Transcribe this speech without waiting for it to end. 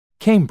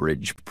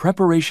Cambridge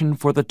Preparation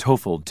for the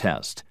Toefl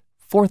Test,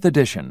 4th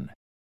edition.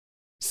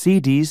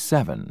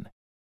 CD7.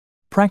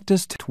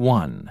 Practice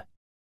 1.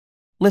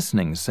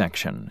 Listening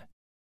section.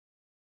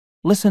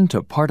 Listen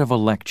to part of a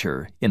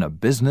lecture in a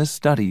business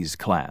studies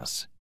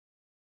class.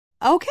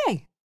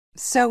 Okay,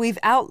 so we've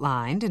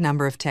outlined a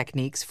number of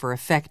techniques for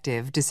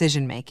effective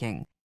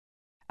decision-making.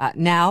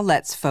 Now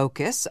let's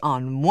focus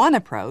on one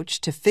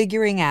approach to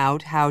figuring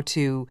out how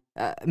to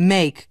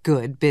make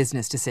good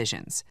business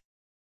decisions.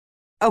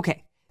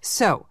 Okay,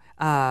 so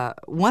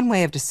one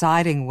way of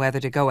deciding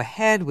whether to go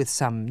ahead with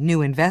some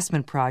new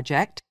investment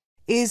project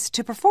is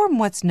to perform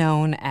what's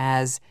known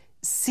as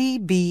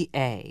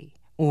CBA,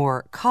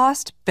 or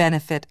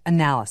cost-benefit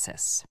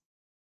analysis.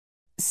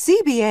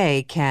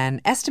 CBA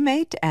can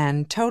estimate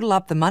and total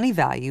up the money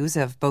values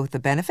of both the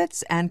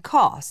benefits and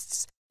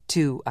costs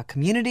to a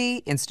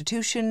community,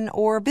 institution,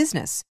 or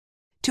business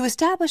to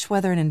establish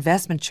whether an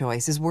investment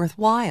choice is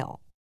worthwhile.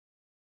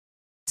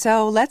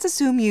 So let's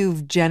assume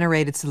you've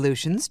generated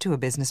solutions to a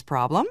business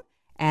problem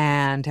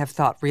and have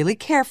thought really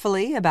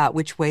carefully about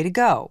which way to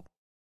go.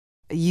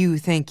 You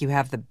think you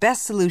have the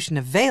best solution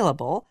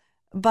available,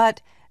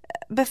 but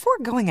before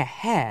going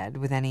ahead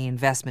with any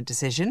investment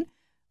decision,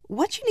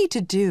 what you need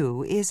to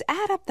do is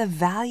add up the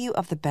value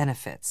of the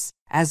benefits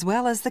as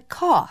well as the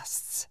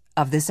costs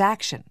of this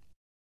action.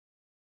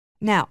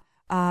 Now,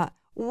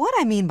 what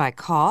I mean by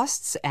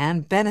costs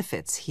and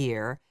benefits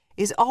here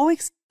is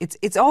always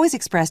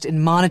expressed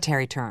in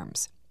monetary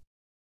terms.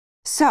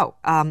 So,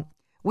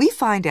 we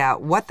find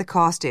out what the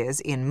cost is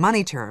in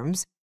money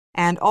terms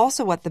and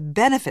also what the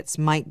benefits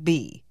might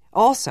be,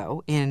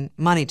 also in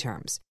money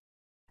terms.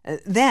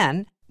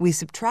 Then we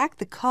subtract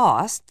the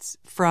costs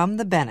from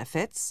the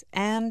benefits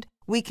and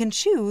we can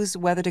choose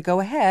whether to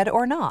go ahead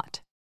or not.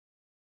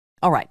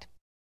 All right.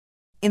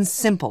 In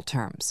simple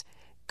terms,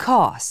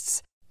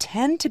 costs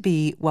tend to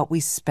be what we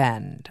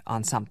spend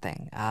on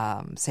something,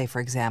 say, for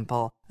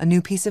example, a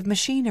new piece of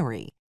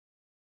machinery.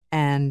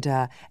 And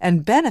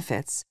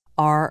benefits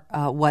are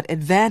what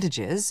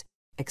advantages,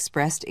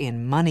 expressed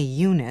in money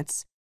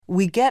units,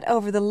 we get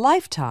over the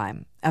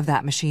lifetime of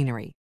that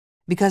machinery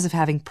because of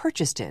having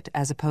purchased it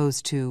as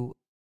opposed to,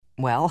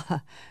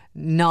 well,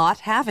 not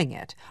having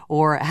it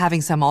or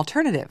having some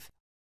alternative.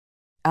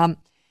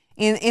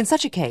 In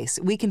such a case,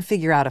 we can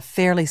figure out a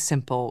fairly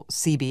simple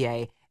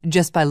CBA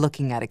just by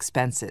looking at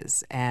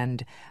expenses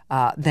and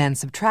then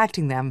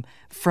subtracting them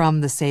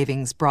from the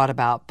savings brought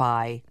about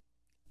by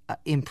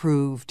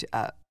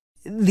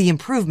the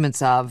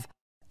improvements of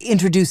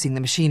introducing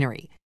the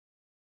machinery.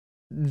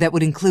 That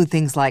would include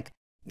things like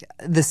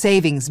the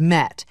savings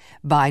met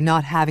by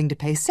not having to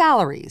pay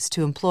salaries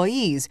to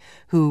employees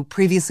who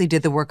previously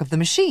did the work of the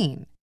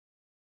machine.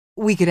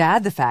 We could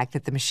add the fact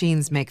that the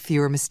machines make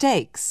fewer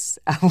mistakes,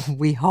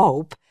 we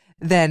hope,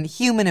 than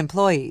human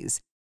employees.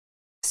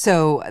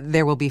 So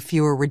there will be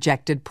fewer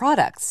rejected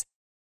products.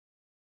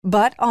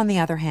 But on the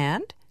other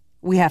hand,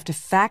 we have to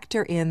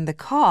factor in the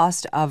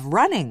cost of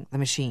running the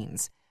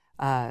machines,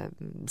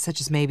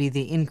 such as maybe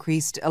the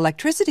increased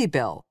electricity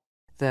bill,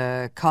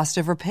 the cost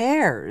of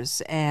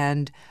repairs,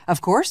 and,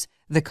 of course,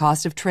 the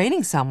cost of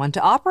training someone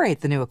to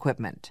operate the new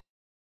equipment.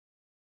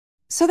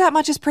 So that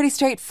much is pretty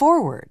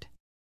straightforward.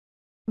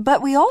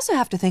 But we also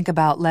have to think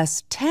about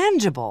less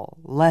tangible,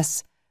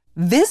 less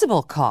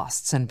visible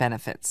costs and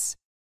benefits.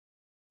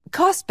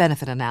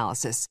 Cost-benefit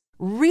analysis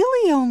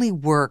really only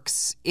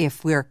works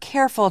if we're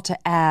careful to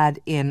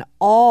add in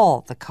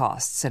all the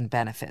costs and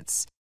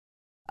benefits.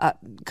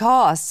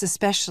 Costs,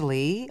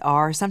 especially,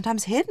 are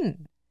sometimes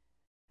hidden.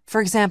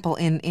 For example,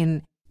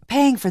 in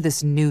paying for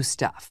this new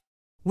stuff,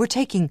 we're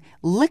taking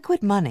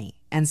liquid money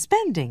and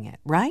spending it,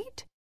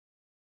 right?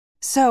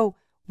 So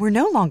we're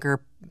no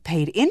longer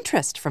paid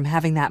interest from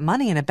having that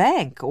money in a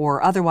bank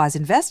or otherwise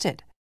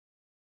invested.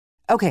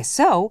 Okay,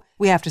 so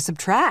we have to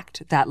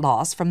subtract that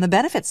loss from the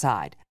benefit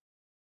side.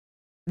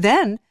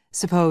 Then,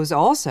 suppose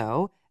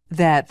also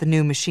that the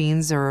new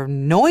machines are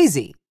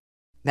noisy.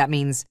 That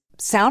means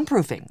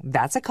soundproofing,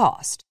 that's a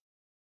cost.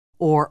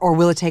 Or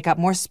will it take up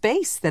more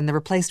space than the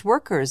replaced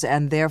workers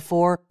and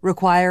therefore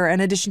require an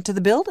addition to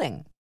the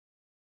building?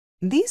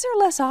 These are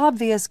less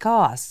obvious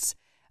costs,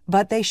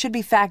 but they should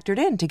be factored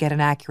in to get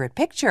an accurate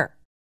picture.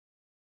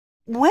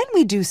 When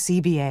we do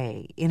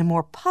CBA in a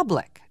more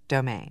public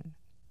domain,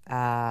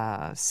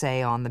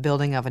 say on the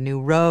building of a new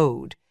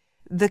road,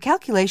 the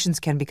calculations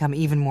can become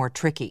even more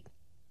tricky.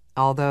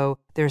 Although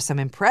there's some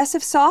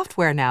impressive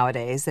software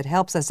nowadays that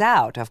helps us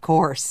out, of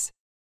course.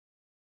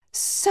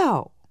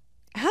 So,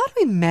 how do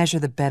we measure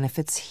the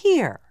benefits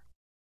here?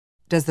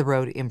 Does the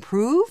road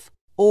improve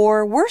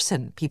or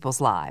worsen people's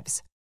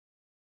lives?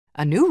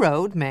 A new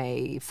road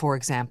may, for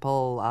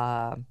example,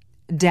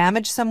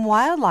 damage some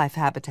wildlife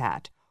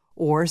habitat,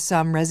 or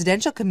some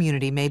residential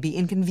community may be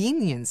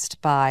inconvenienced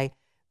by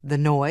the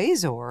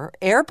noise or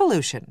air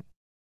pollution.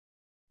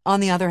 On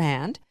the other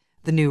hand,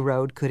 the new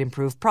road could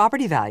improve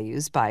property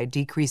values by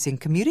decreasing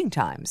commuting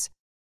times.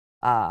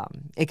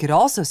 It could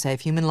also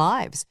save human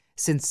lives,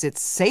 since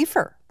it's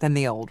safer than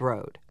the old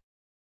road.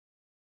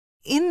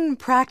 In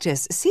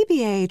practice,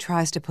 CBA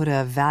tries to put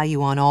a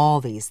value on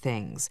all these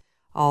things,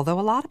 although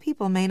a lot of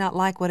people may not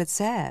like what it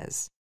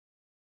says.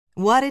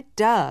 What it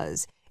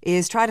does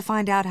is try to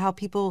find out how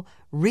people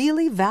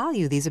really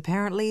value these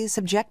apparently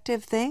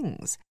subjective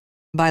things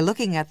by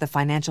looking at the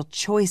financial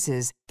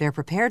choices they're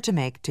prepared to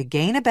make to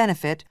gain a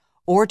benefit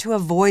or to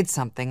avoid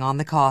something on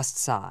the cost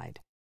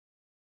side.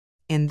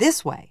 In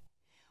this way,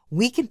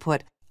 we can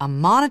put a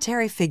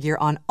monetary figure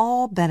on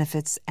all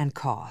benefits and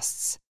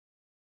costs.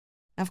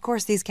 Of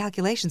course, these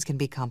calculations can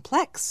be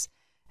complex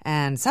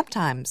and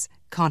sometimes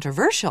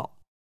controversial,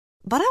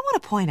 but I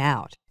want to point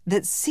out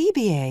that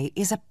CBA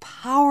is a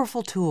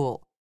powerful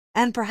tool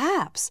and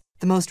perhaps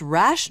the most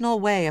rational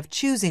way of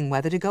choosing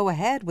whether to go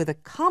ahead with a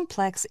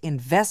complex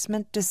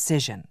investment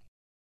decision.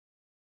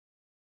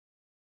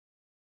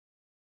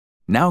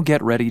 Now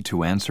get ready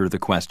to answer the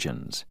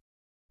questions.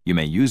 You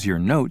may use your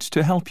notes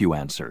to help you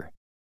answer.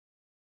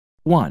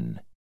 1.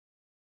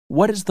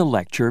 What is the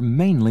lecture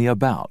mainly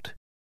about?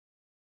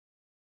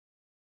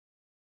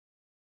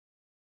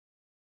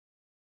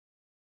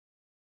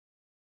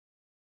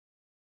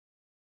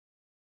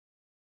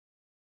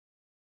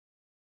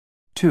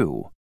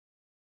 2.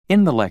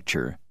 In the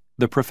lecture,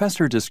 the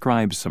professor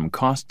describes some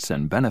costs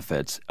and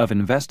benefits of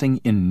investing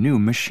in new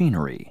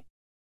machinery.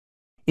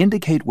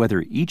 Indicate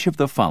whether each of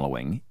the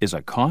following is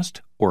a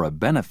cost or a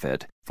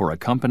benefit for a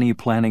company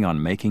planning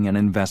on making an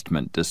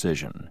investment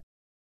decision.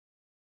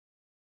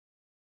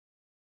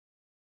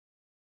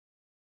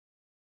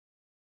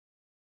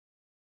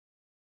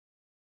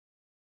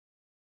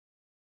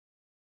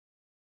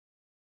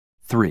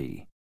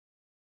 Three.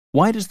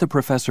 Why does the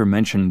professor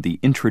mention the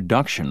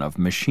introduction of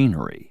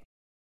machinery?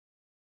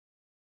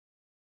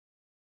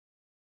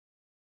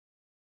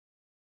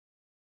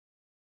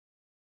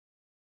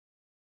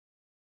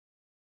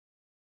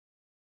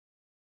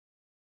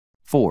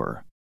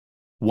 4.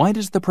 Why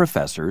does the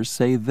professor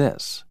say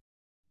this?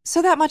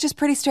 So that much is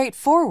pretty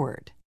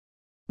straightforward.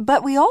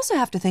 But we also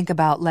have to think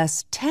about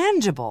less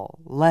tangible,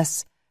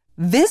 less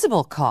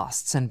visible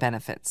costs and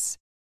benefits.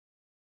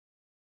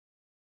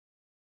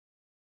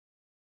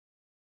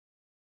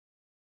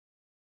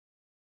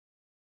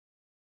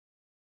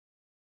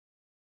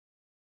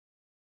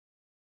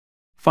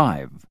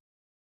 Five.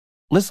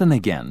 Listen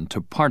again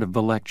to part of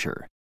the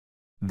lecture.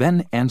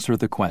 Then answer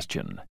the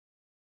question.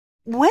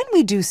 When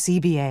we do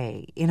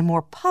CBA in a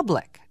more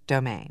public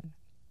domain,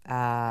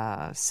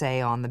 say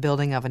on the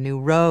building of a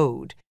new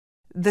road,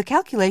 the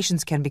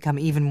calculations can become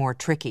even more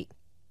tricky.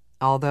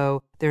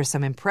 Although there's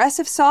some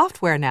impressive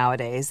software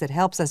nowadays that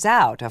helps us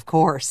out, of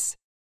course.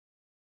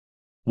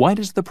 Why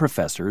does the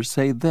professor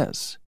say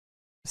this?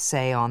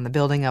 Say on the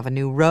building of a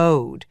new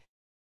road.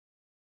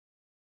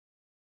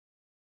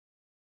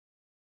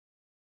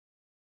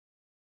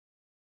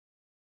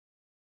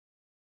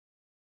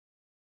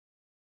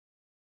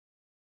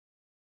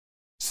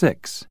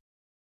 6.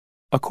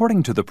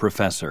 According to the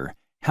professor,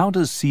 how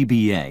does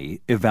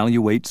CBA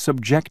evaluate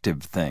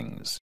subjective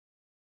things?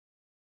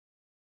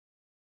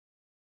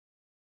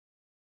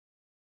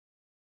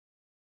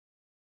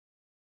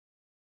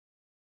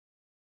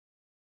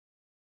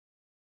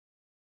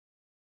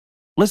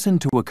 Listen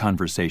to a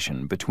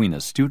conversation between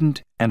a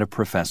student and a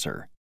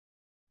professor.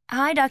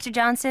 Hi, Dr.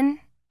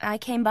 Johnson. I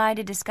came by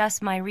to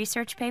discuss my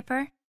research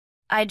paper.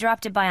 I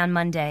dropped it by on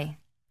Monday.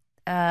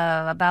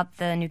 About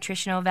the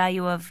nutritional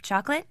value of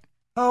chocolate?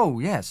 Oh,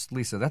 yes,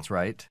 Lisa, that's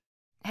right.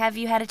 Have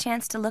you had a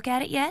chance to look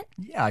at it yet?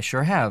 Yeah, I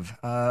sure have.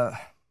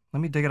 Let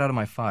me dig it out of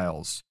my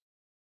files.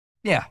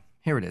 Yeah,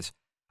 here it is.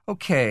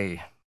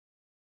 Okay.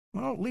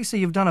 Well, Lisa,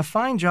 you've done a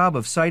fine job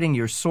of citing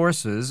your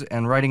sources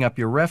and writing up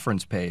your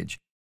reference page.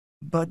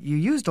 But you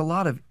used a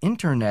lot of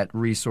internet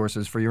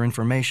resources for your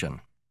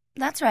information.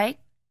 That's right.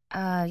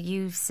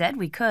 You said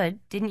we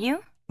could, didn't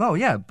you? Oh,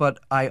 yeah, but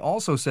I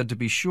also said to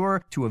be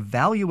sure to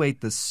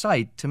evaluate the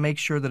site to make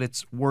sure that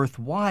it's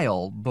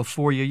worthwhile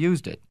before you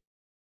used it.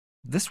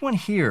 This one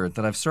here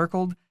that I've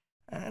circled,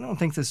 I don't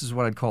think this is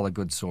what I'd call a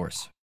good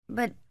source.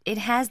 But it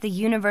has the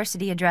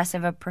university address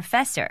of a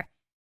professor.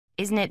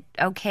 Isn't it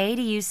okay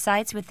to use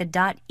sites with the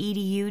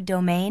 .edu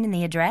domain in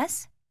the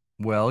address?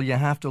 Well, you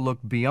have to look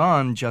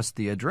beyond just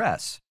the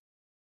address.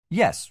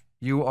 Yes,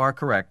 you are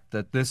correct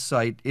that this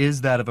site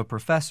is that of a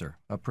professor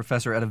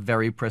at a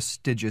very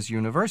prestigious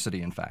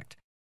university, in fact.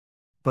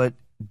 But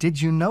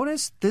did you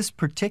notice this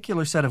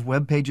particular set of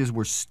web pages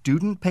were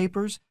student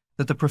papers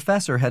that the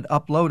professor had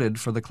uploaded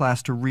for the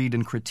class to read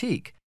and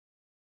critique?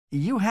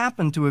 You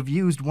happen to have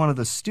used one of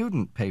the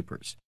student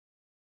papers.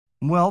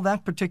 Well,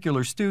 that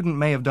particular student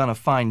may have done a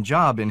fine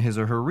job in his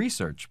or her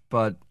research,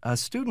 but a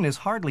student is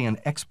hardly an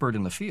expert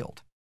in the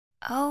field.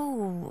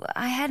 Oh,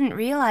 I hadn't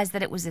realized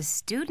that it was a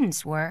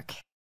student's work.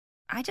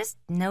 I just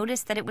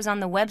noticed that it was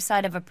on the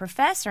website of a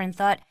professor and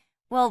thought,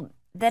 well,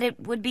 that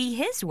it would be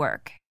his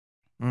work.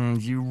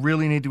 You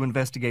really need to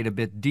investigate a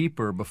bit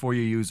deeper before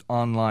you use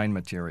online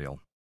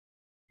material.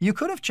 You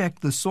could have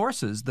checked the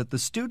sources that the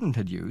student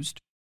had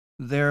used.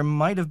 There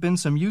might have been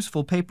some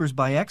useful papers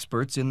by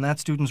experts in that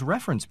student's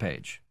reference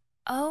page.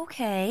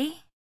 Okay.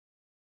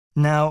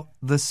 Now,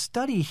 the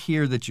study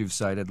here that you've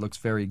cited looks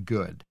very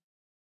good.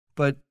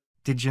 But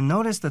did you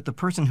notice that the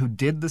person who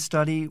did the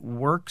study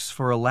works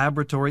for a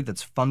laboratory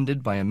that's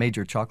funded by a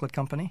major chocolate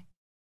company?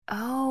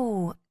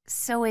 Oh,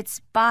 so it's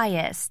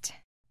biased.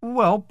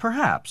 Well,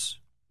 perhaps.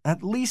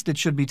 At least it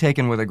should be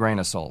taken with a grain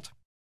of salt.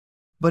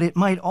 But it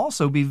might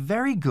also be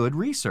very good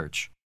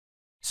research.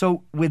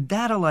 So with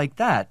data like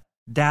that,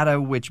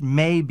 data which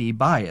may be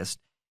biased,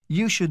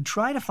 you should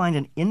try to find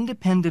an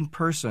independent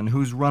person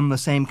who's run the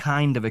same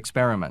kind of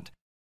experiment.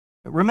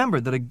 Remember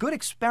that a good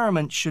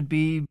experiment should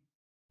be,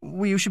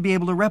 well, you should be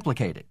able to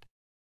replicate it.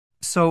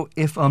 So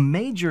if a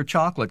major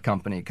chocolate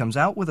company comes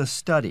out with a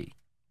study,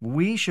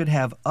 we should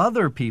have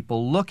other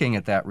people looking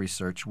at that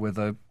research with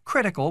a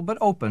critical but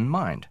open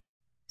mind.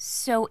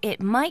 So it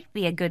might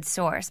be a good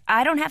source.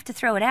 I don't have to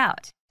throw it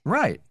out.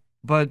 Right,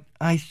 but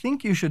I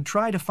think you should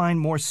try to find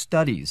more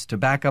studies to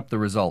back up the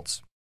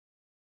results.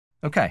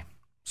 Okay,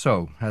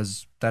 so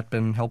has that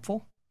been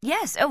helpful?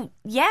 Yes, oh,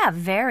 yeah,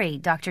 very,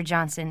 Dr.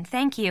 Johnson.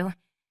 Thank you.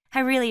 I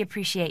really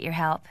appreciate your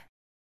help.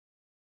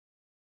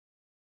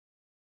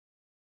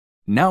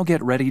 Now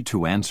get ready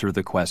to answer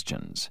the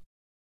questions.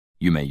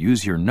 You may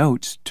use your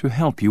notes to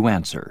help you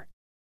answer.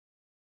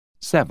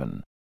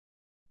 7.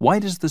 Why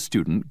does the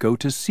student go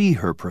to see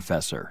her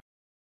professor?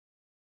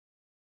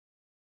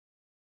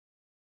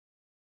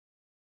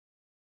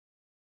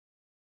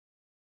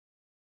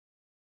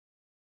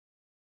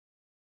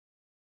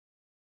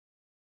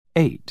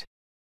 8.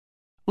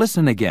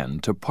 Listen again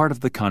to part of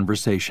the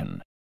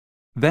conversation.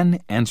 Then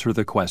answer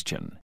the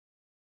question.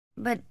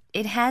 But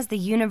it has the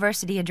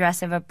university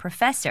address of a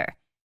professor.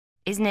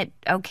 Isn't it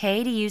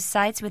okay to use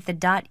sites with the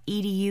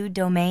 .edu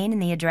domain in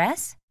the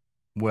address?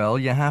 Well,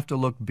 you have to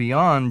look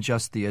beyond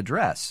just the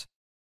address.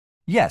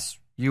 Yes,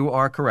 you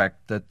are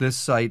correct that this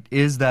site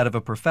is that of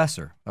a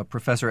professor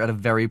at a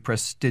very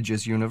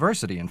prestigious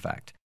university, in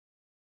fact.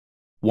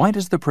 Why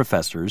does the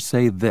professor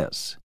say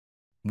this?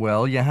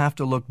 Well, you have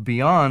to look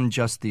beyond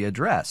just the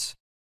address.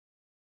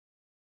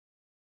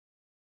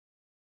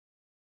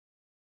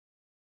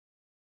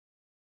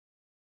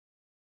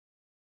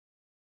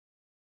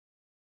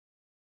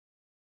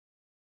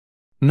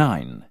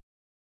 Nine.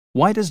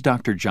 Why does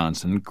Dr.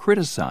 Johnson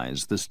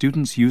criticize the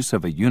student's use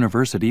of a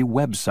university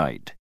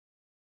website?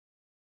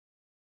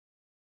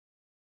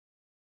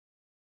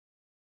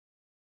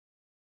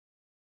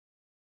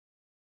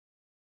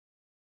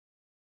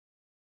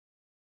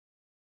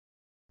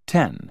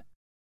 10.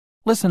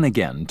 Listen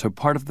again to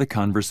part of the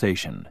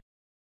conversation.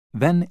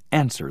 Then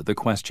answer the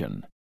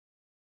question.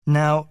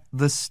 Now,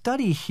 the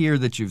study here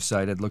that you've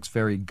cited looks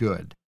very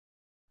good.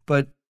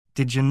 But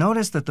did you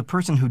notice that the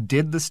person who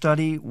did the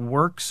study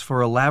works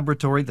for a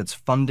laboratory that's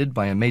funded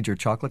by a major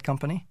chocolate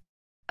company?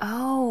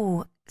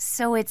 Oh,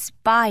 so it's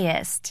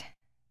biased.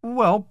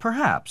 Well,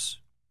 perhaps.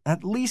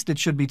 At least it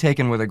should be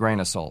taken with a grain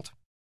of salt.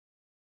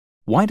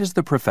 Why does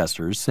the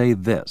professor say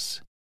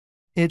this?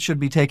 It should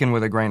be taken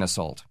with a grain of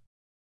salt.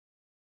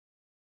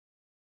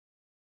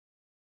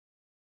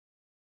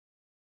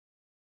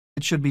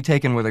 It should be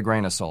taken with a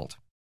grain of salt.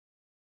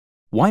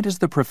 Why does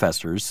the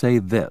professor say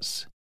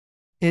this?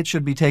 It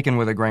should be taken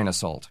with a grain of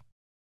salt.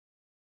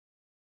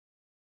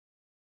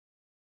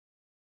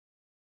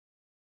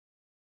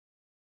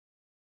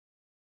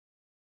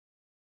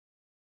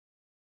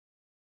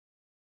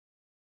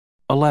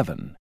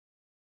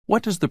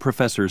 What does the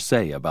professor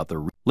say about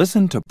the...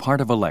 Listen to part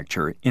of a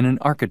lecture in an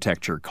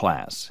architecture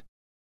class.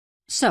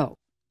 So,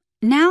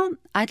 now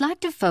I'd like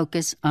to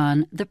focus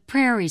on the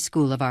Prairie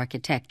School of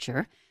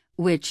Architecture,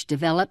 which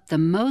developed the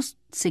most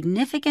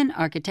significant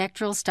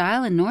architectural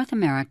style in North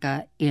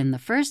America in the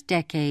first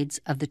decades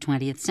of the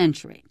 20th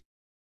century.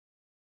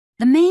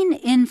 The main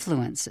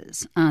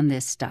influences on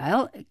this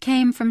style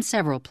came from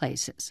several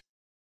places.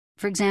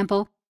 For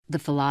example, the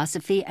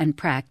philosophy and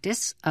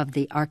practice of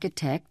the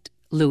architect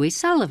Louis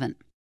Sullivan.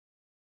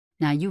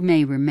 Now, you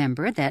may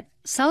remember that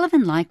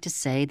Sullivan liked to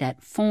say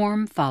that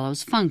form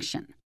follows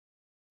function.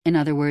 In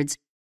other words,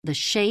 the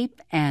shape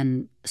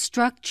and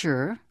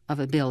structure of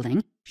a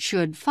building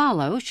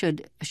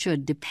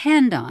should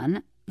depend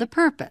on the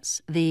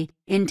purpose, the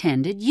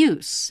intended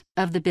use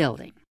of the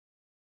building.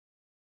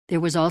 There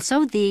was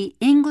also the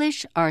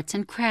English arts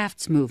and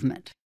crafts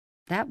movement.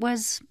 That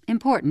was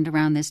important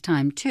around this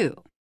time,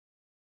 too.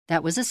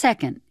 That was a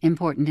second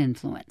important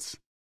influence.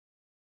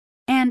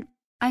 And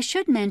I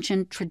should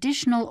mention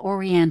traditional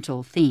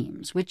Oriental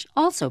themes, which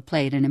also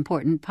played an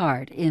important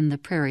part in the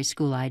Prairie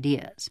School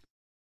ideas.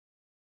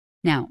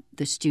 Now,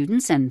 the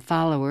students and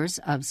followers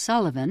of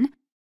Sullivan,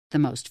 the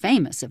most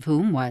famous of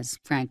whom was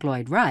Frank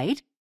Lloyd Wright,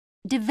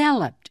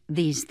 developed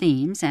these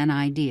themes and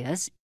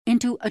ideas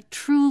into a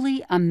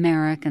truly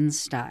American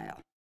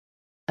style,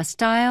 a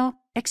style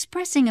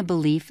expressing a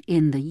belief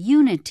in the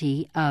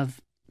unity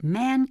of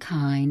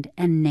mankind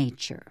and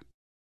nature.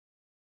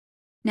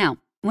 Now,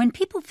 when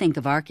people think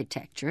of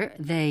architecture,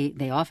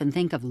 they often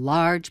think of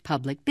large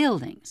public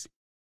buildings.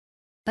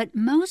 But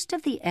most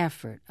of the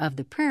effort of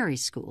the Prairie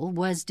School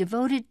was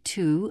devoted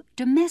to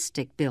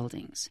domestic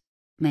buildings,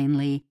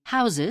 mainly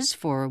houses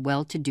for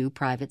well-to-do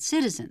private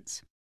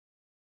citizens.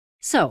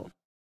 So,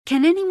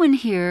 Can anyone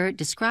here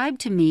describe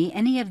to me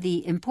any of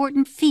the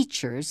important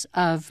features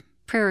of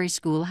prairie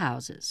school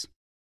houses?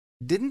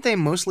 Didn't they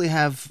mostly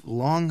have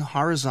long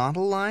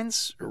horizontal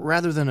lines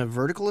rather than a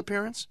vertical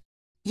appearance?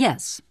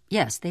 Yes,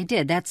 they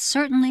did. That's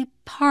certainly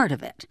part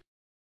of it.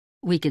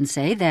 We can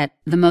say that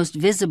the most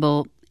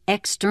visible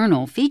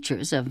external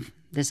features of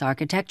this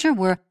architecture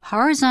were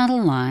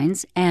horizontal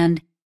lines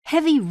and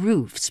heavy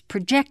roofs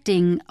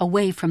projecting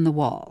away from the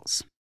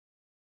walls.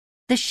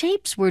 The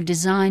shapes were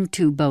designed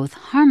to both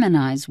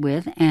harmonize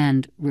with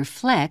and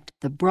reflect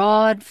the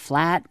broad,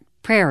 flat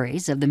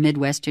prairies of the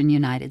Midwestern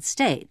United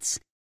States.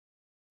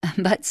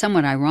 But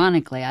somewhat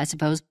ironically, I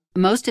suppose,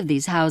 most of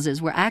these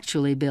houses were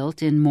actually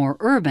built in more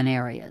urban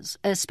areas,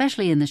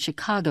 especially in the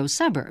Chicago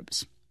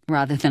suburbs,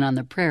 rather than on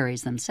the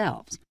prairies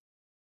themselves.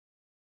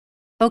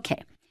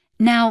 Okay,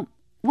 now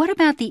what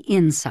about the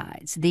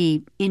insides,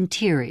 the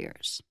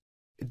interiors?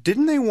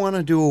 Didn't they want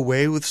to do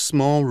away with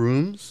small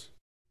rooms?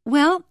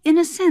 Well, in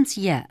a sense,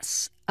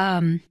 yes.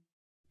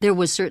 There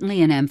was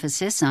certainly an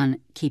emphasis on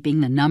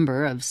keeping the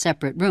number of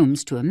separate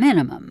rooms to a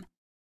minimum,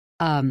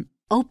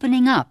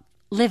 opening up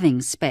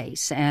living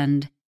space,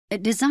 and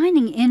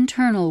designing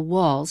internal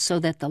walls so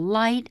that the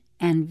light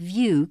and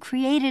view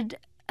created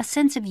a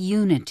sense of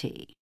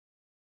unity.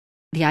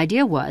 The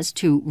idea was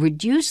to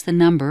reduce the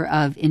number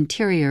of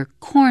interior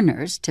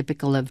corners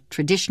typical of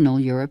traditional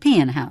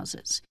European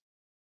houses.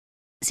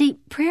 See,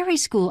 prairie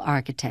school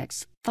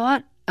architects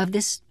thought of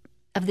this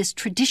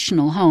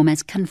traditional home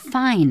as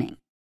confining,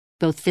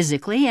 both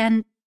physically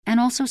and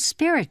also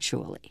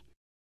spiritually.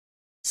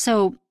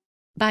 So,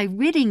 by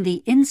ridding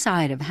the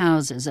inside of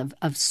houses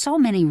of so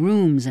many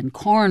rooms and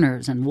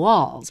corners and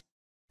walls,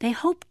 they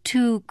hoped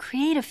to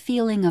create a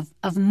feeling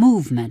of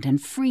movement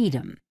and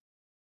freedom.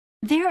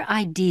 Their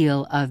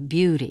ideal of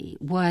beauty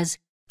was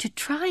to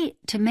try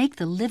to make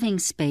the living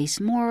space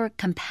more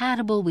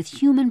compatible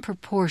with human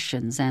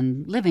proportions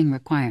and living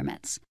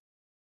requirements.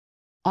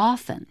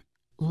 Often,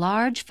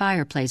 large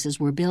fireplaces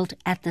were built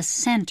at the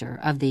center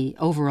of the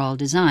overall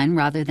design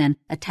rather than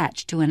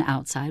attached to an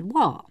outside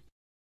wall.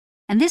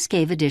 And this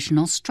gave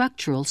additional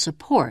structural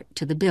support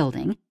to the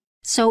building,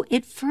 so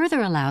it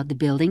further allowed the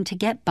building to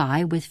get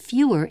by with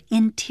fewer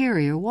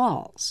interior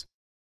walls.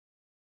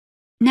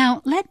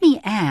 Now, let me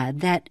add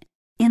that,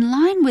 in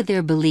line with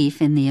their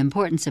belief in the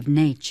importance of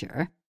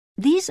nature,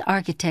 these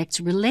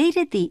architects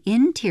related the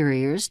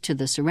interiors to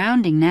the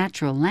surrounding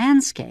natural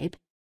landscape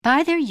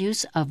by their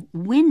use of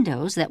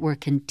windows that were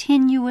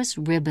continuous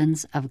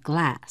ribbons of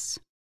glass.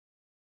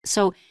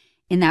 So,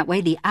 in that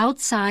way, the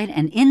outside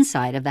and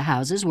inside of the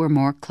houses were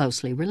more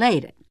closely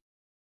related.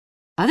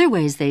 Other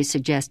ways they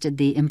suggested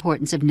the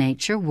importance of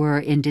nature were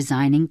in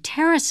designing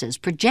terraces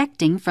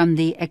projecting from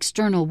the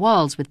external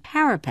walls with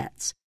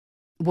parapets,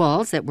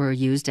 walls that were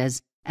used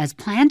as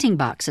planting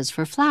boxes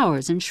for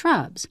flowers and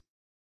shrubs,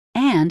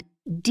 and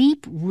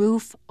deep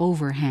roof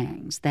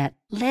overhangs that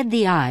led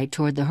the eye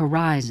toward the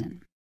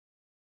horizon.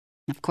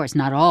 Of course,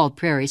 not all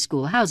prairie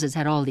school houses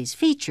had all these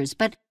features,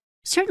 but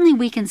certainly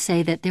we can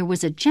say that there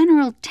was a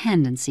general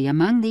tendency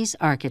among these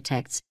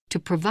architects to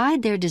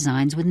provide their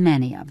designs with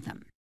many of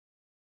them.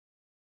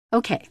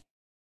 Okay,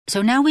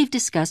 so now we've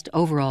discussed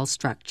overall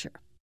structure.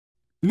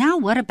 Now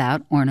what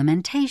about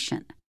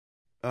ornamentation?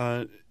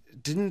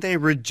 Didn't they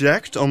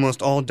reject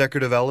almost all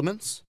decorative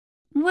elements?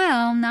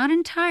 Well, not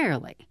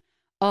entirely,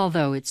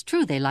 although it's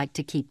true they liked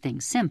to keep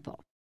things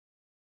simple.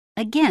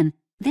 Again,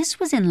 this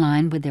was in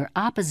line with their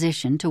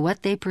opposition to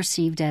what they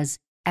perceived as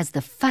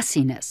the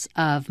fussiness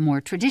of more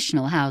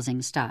traditional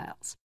housing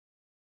styles.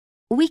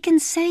 We can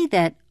say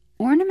that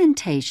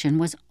ornamentation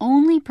was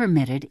only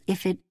permitted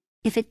if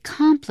it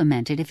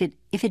complemented,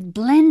 if it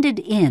blended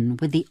in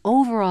with the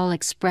overall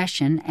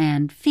expression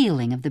and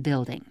feeling of the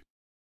building.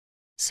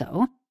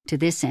 So, to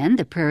this end,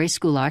 the prairie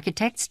school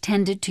architects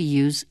tended to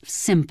use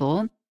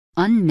simple,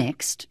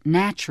 unmixed,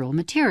 natural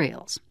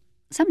materials,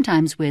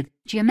 sometimes with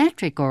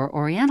geometric or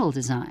oriental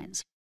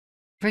designs.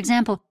 For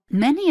example,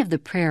 many of the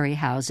prairie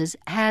houses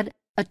had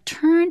a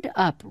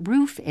turned-up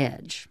roof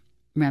edge,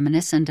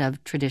 reminiscent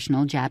of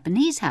traditional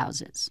Japanese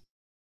houses.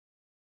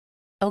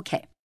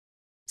 Okay,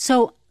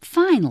 so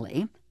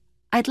finally,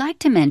 I'd like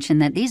to mention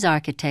that these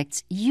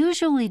architects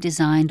usually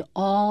designed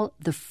all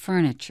the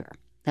furniture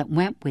that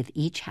went with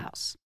each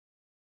house.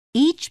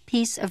 Each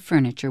piece of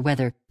furniture,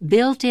 whether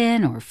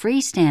built-in or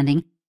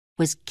freestanding,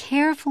 was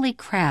carefully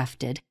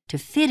crafted to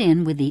fit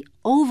in with the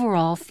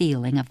overall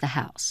feeling of the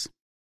house.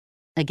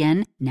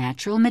 Again,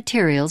 natural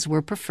materials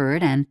were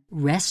preferred and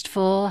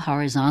restful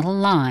horizontal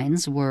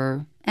lines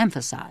were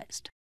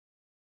emphasized.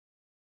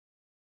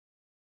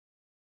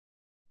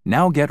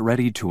 Now get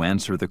ready to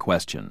answer the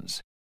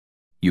questions.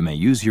 You may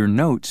use your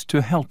notes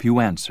to help you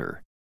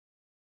answer.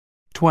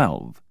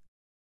 12.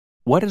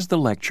 What is the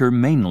lecture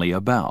mainly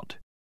about?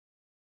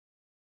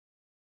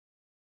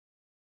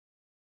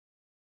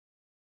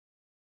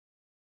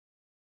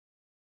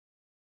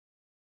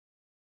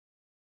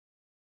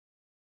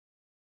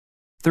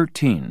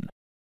 13.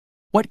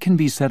 What can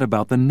be said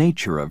about the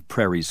nature of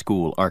prairie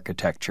school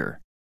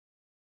architecture?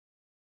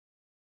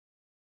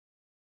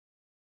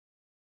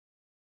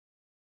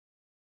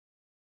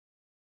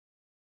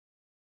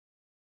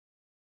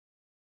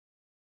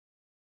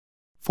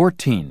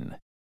 14.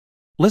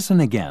 Listen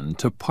again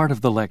to part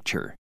of the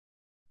lecture.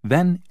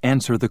 Then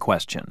answer the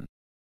question.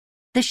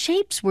 The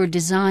shapes were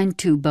designed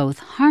to both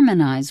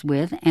harmonize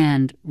with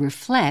and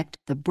reflect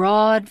the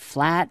broad,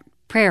 flat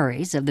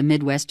prairies of the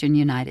Midwestern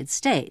United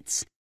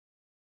States.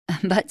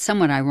 But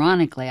somewhat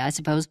ironically, I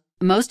suppose,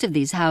 most of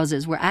these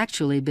houses were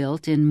actually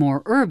built in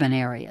more urban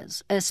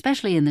areas,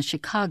 especially in the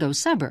Chicago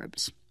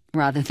suburbs,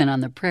 rather than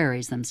on the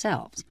prairies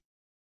themselves.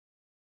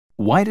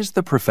 Why does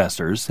the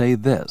professor say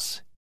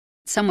this?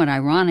 Somewhat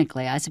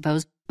ironically, I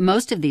suppose,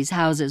 most of these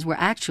houses were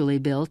actually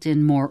built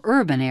in more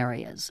urban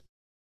areas.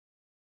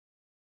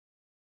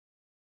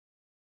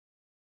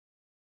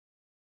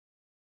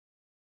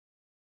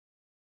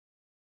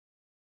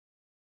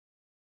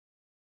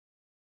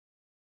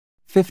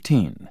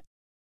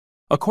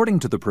 According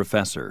to the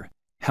professor,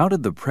 how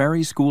did the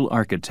prairie school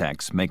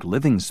architects make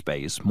living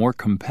space more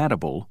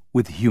compatible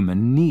with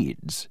human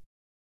needs?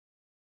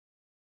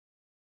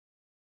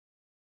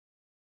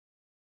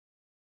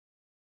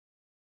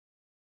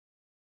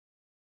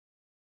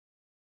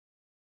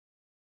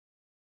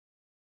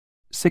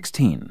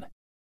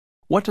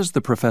 What does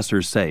the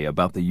professor say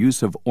about the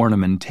use of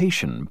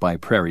ornamentation by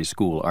prairie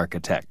school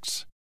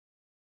architects?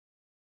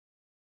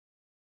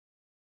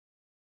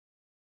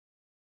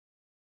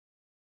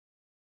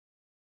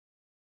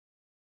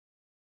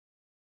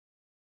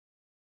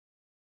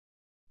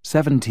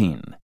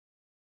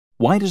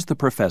 Why does the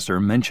professor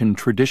mention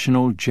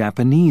traditional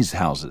Japanese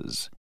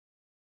houses?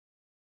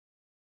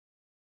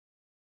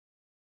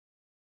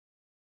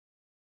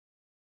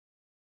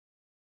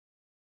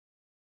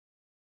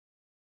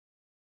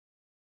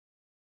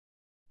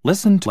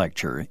 Listen to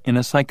lecture in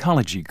a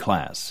psychology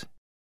class.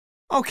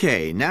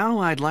 Okay, now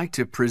I'd like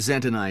to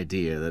present an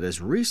idea that has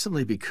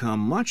recently become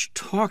much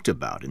talked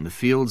about in the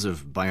fields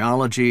of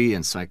biology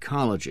and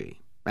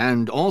psychology,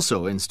 and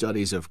also in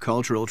studies of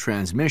cultural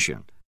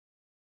transmission.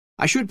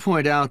 I should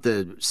point out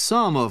that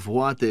some of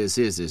what this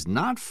is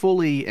not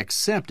fully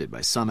accepted by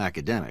some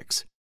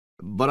academics,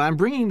 but I'm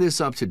bringing this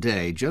up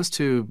today just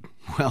to,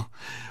 well,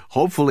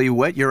 hopefully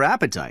whet your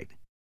appetite.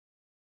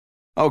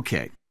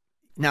 Okay,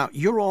 now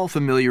you're all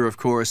familiar, of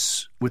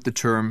course, with the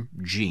term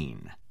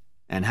gene,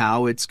 and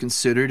how it's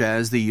considered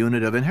as the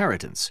unit of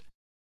inheritance.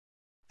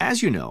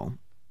 As you know,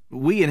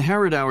 we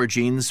inherit our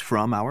genes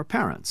from our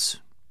parents,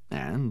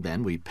 and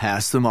then we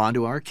pass them on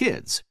to our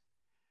kids.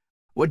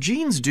 What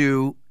genes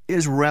do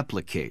is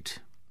replicate.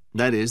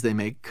 That is, they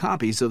make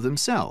copies of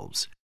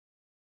themselves.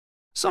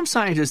 Some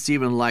scientists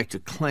even like to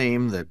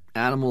claim that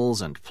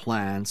animals and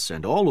plants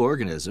and all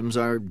organisms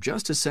are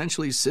just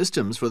essentially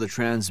systems for the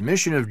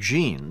transmission of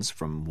genes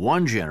from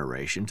one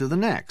generation to the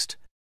next.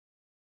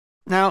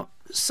 Now,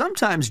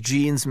 sometimes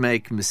genes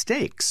make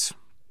mistakes,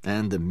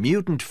 and the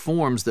mutant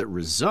forms that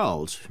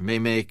result may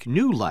make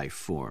new life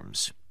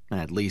forms,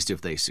 at least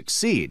if they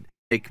succeed.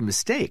 Make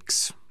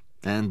mistakes,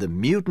 and the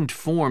mutant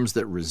forms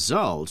that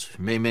result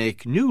may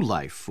make new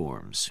life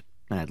forms,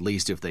 at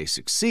least if they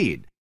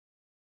succeed.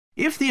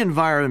 If the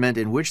environment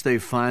in which they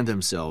find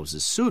themselves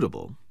is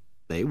suitable,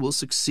 they will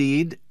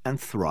succeed and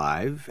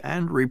thrive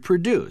and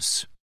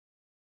reproduce.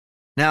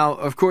 Now,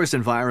 of course,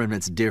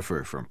 environments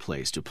differ from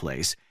place to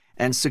place,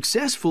 and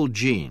successful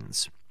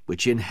genes,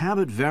 which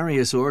inhabit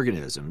various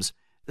organisms,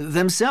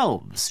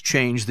 themselves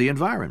change the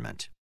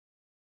environment.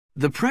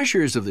 The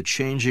pressures of the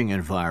changing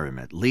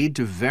environment lead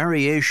to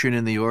variation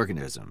in the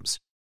organisms,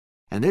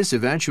 and this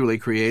eventually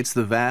creates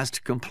the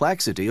vast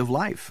complexity of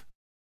life.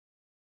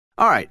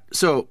 All right,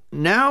 so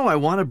now I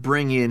want to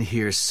bring in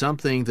here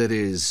something that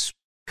is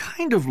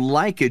kind of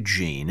like a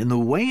gene in the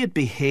way it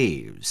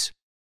behaves.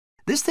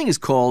 This thing is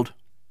called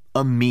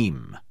a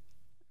meme.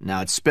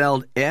 Now, it's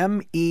spelled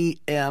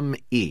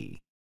M-E-M-E.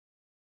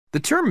 The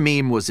term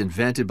meme was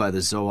invented by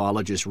the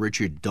zoologist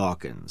Richard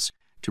Dawkins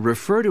to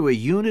refer to a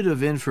unit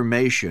of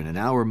information in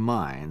our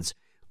minds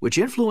which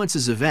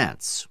influences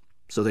events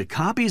so that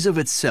copies of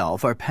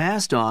itself are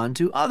passed on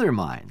to other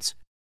minds.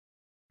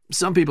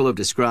 Some people have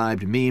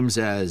described memes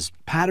as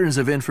patterns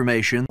of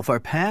information that are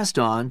passed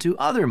on to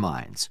other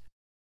minds.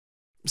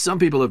 Some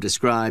people have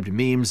described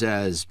memes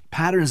as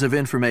patterns of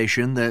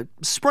information that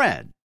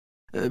spread,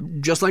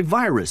 just like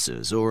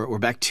viruses or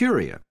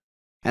bacteria,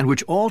 and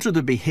which alter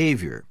the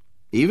behavior,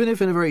 even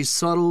if in a very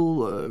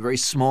subtle, very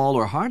small,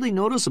 or hardly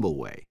noticeable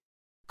way,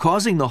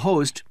 causing the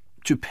host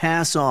to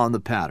pass on the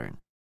pattern.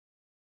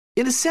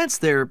 In a sense,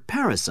 they're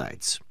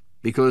parasites,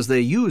 because they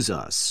use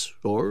us,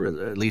 or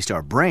at least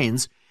our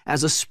brains,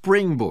 as a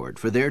springboard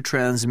for their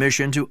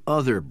transmission to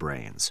other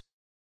brains.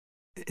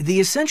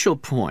 The essential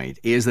point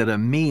is that a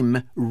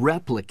meme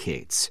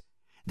replicates.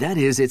 That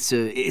is,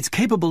 it's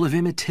capable of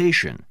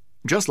imitation,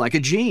 just like a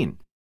gene.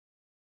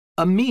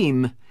 A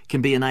meme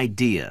can be an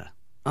idea,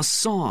 a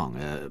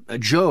song, a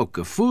joke,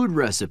 a food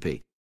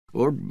recipe,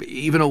 or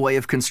even a way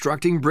of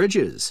constructing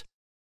bridges.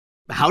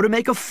 How to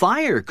make a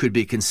fire could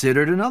be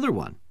considered another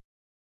one.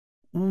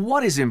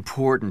 What is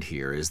important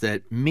here is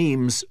that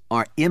memes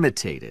are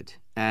imitated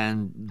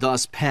and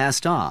thus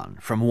passed on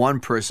from one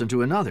person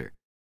to another.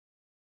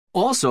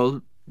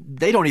 Also,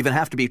 they don't even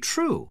have to be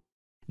true.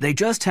 They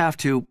just have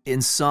to,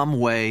 in some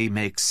way,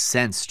 make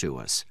sense to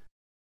us.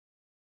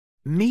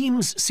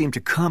 Memes seem to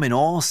come in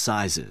all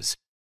sizes.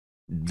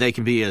 They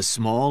can be as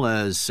small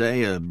as,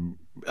 say,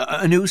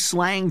 a new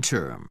slang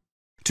term,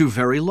 to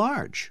very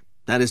large.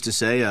 That is to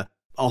say, a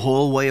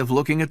whole way of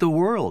looking at the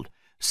world,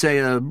 say,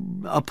 a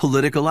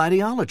political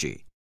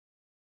ideology.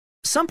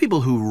 Some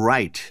people who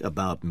write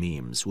about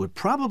memes would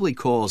probably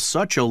call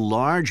such a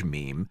large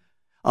meme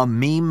a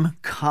meme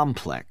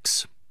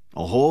complex,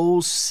 a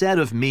whole set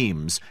of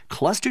memes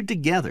clustered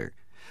together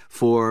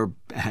for,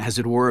 as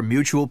it were,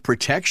 mutual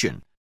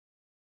protection.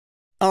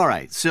 All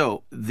right,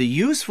 so the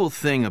useful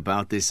thing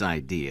about this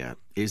idea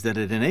is that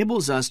it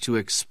enables us to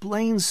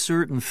explain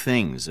certain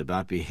things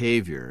about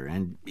behavior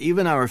and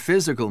even our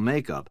physical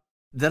makeup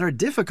that are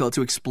difficult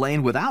to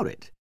explain without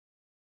it.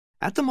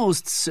 At the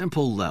most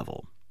simple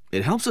level,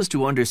 it helps us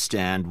to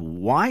understand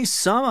why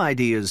some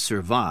ideas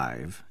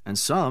survive and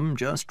some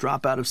just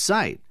drop out of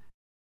sight.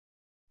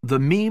 The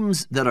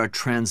memes that are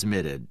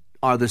transmitted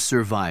are the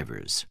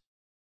survivors.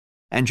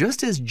 And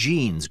just as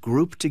genes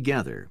group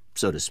together,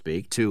 so to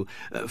speak, to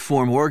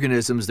form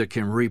organisms that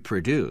can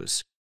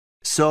reproduce,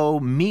 so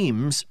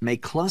memes may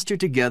cluster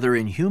together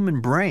in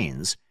human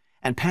brains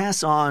and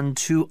pass on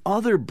to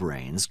other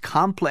brains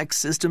complex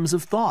systems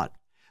of thought,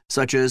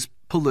 such as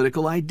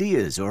political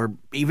ideas or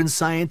even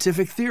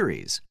scientific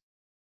theories.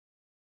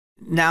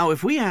 Now,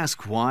 if we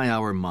ask why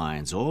our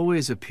minds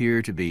always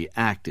appear to be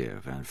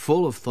active and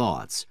full of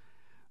thoughts,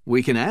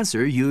 we can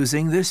answer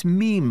using this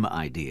meme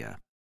idea,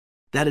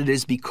 that it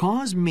is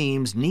because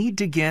memes need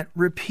to get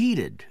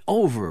repeated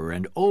over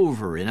and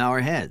over in our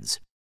heads.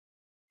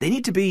 They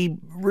need to be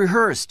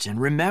rehearsed and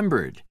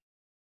remembered.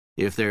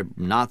 If they're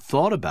not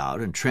thought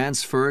about and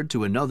transferred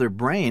to another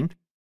brain,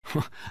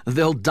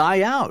 they'll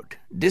die out,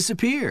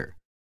 disappear.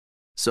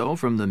 So,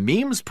 from the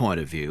meme's point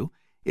of view,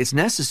 it's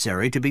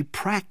necessary to be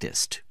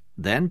practiced,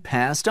 then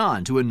passed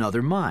on to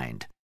another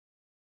mind.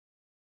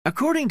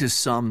 According to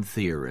some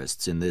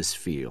theorists in this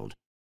field,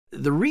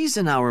 the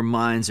reason our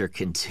minds are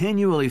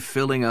continually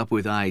filling up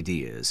with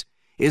ideas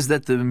is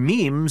that the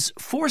memes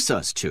force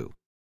us to.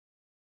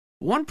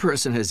 One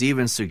person has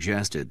even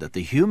suggested that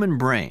the human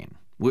brain,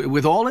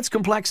 with all its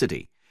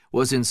complexity,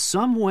 was in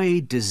some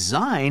way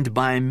designed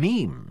by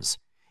memes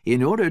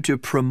in order to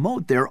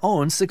promote their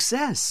own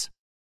success.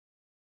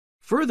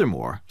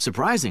 Furthermore,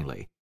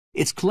 surprisingly,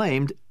 it's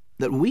claimed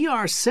that we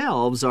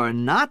ourselves are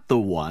not the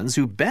ones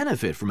who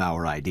benefit from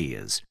our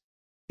ideas.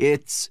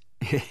 It's,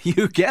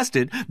 you guessed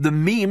it, the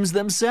memes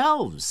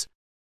themselves.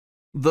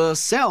 The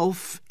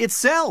self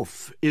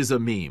itself is a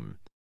meme.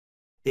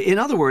 In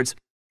other words,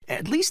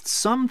 at least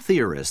some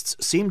theorists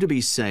seem to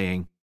be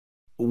saying,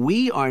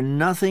 we are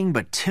nothing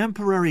but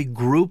temporary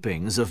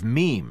groupings of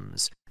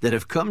memes that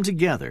have come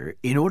together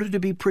in order to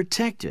be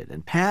protected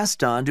and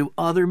passed on to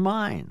other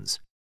minds,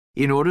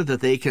 in order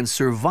that they can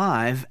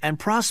survive and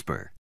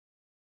prosper.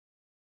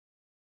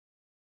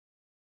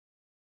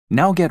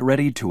 Now get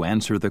ready to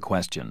answer the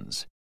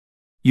questions.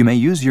 You may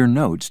use your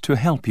notes to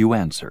help you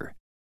answer.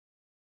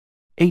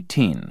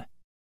 18.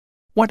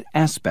 What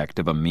aspect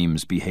of a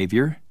meme's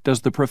behavior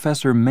does the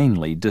professor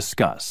mainly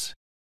discuss?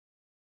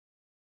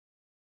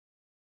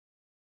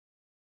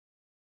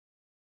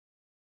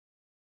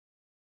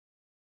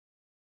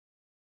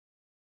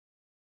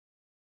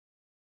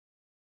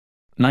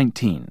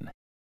 19.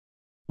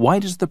 Why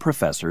does the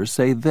professor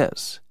say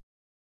this?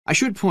 I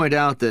should point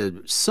out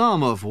that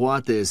some of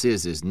what this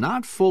is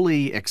not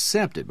fully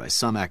accepted by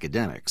some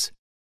academics.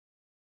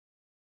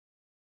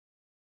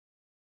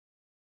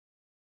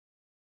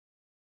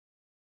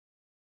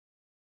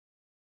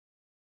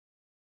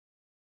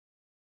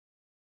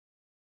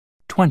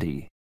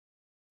 20.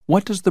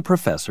 What does the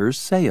professor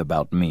say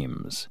about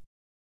memes?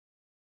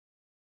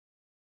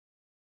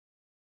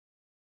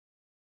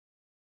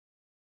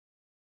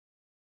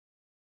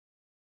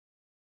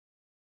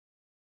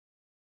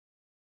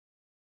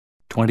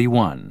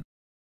 21.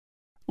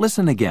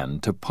 Listen again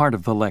to part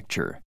of the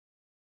lecture.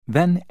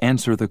 Then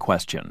answer the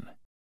question.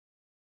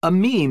 A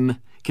meme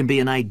can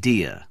be an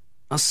idea,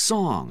 a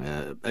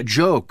song, a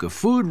joke, a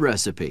food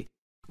recipe,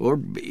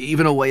 or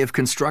even a way of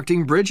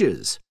constructing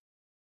bridges.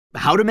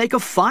 How to make a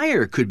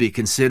fire could be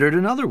considered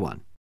another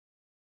one.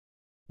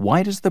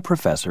 Why does the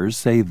professor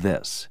say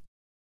this?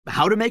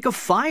 How to make a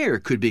fire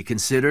could be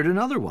considered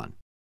another one.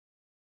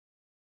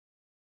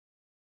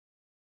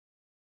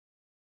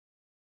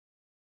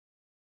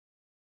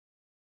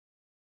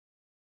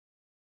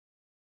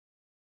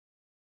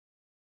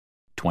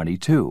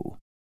 22.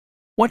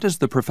 What does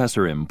the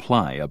professor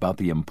imply about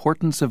the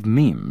importance of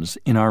memes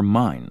in our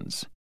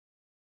minds?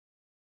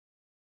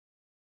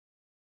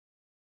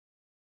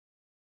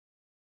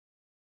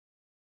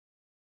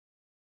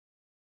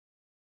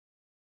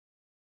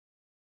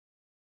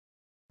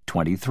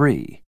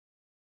 23.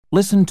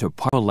 Listen to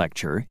part of a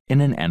lecture in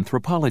an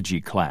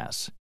anthropology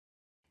class.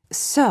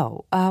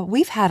 So,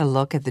 we've had a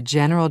look at the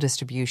general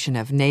distribution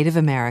of Native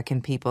American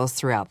peoples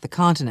throughout the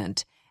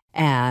continent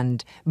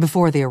and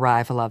before the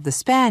arrival of the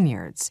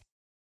Spaniards.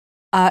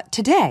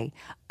 Today,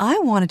 I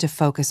wanted to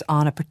focus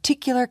on a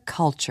particular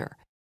culture,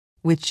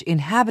 which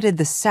inhabited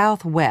the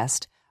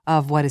southwest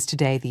of what is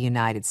today the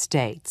United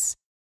States.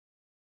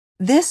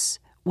 This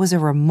was a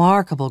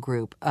remarkable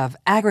group of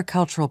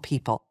agricultural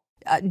people,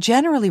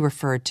 generally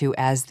referred to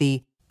as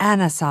the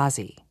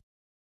Anasazi.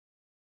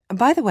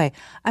 By the way,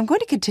 I'm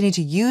going to continue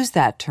to use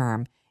that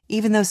term,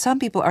 even though some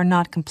people are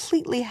not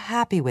completely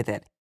happy with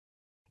it.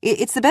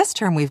 It's the best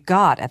term we've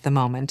got at the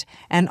moment,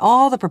 and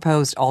all the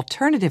proposed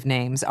alternative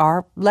names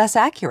are less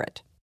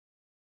accurate.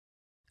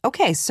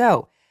 Okay,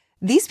 so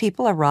these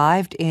people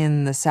arrived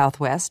in the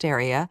southwest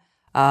area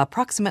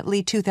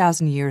approximately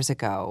 2,000 years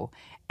ago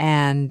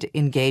and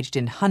engaged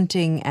in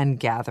hunting and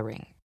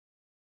gathering.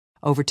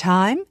 Over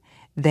time,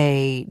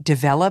 they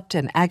developed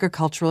an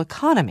agricultural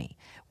economy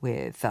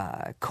with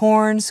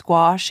corn,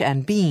 squash,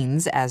 and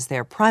beans as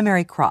their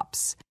primary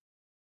crops.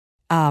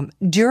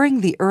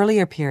 During the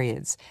earlier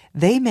periods,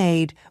 they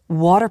made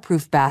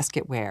waterproof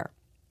basketware,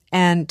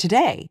 and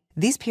today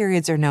these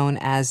periods are known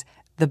as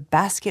the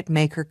basket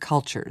maker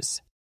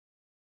cultures.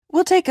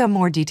 We'll take a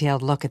more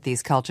detailed look at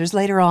these cultures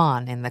later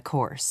on in the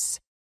course.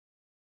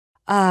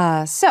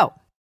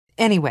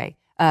 Eventually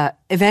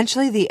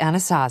the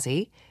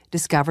Anasazi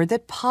discovered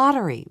that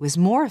pottery was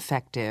more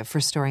effective for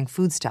storing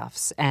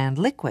foodstuffs and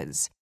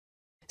liquids.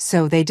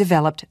 So they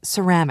developed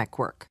ceramic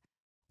work,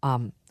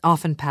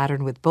 often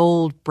patterned with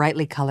bold,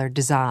 brightly colored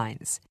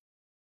designs.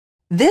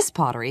 This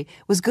pottery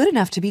was good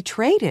enough to be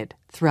traded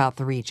throughout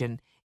the region.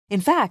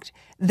 In fact,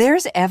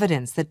 there's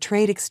evidence that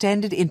trade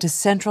extended into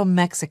central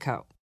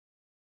Mexico.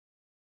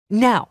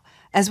 Now,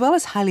 as well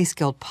as highly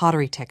skilled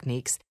pottery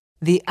techniques,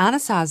 the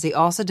Anasazi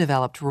also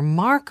developed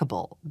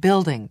remarkable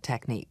building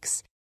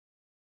techniques.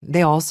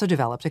 They also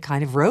developed a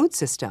kind of road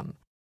system.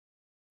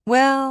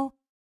 Well,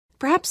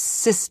 perhaps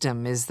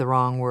system is the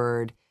wrong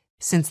word,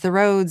 since the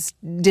roads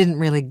didn't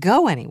really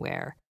go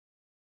anywhere.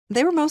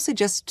 They were mostly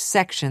just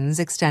sections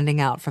extending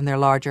out from their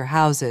larger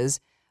houses,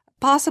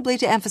 possibly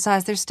to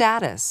emphasize their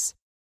status.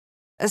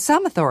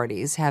 Some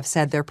authorities have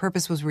said their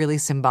purpose was really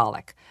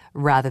symbolic,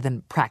 rather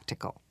than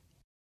practical.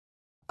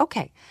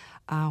 Okay,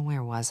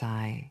 where was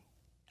I?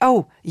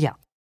 Oh, yeah,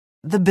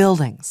 the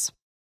buildings.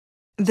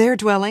 Their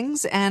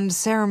dwellings and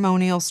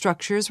ceremonial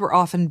structures were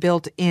often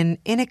built in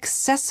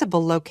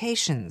inaccessible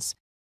locations,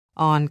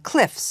 on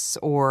cliffs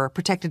or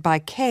protected by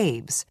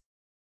caves.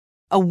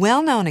 A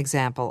well-known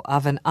example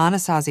of an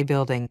Anasazi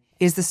building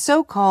is the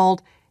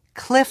so-called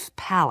Cliff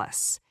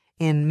Palace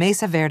in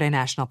Mesa Verde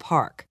National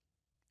Park.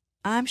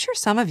 I'm sure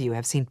some of you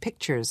have seen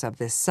pictures of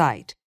this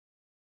site.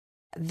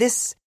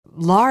 This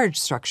large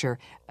structure,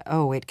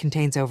 it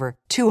contains over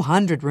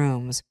 200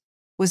 rooms,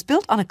 was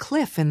built on a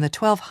cliff in the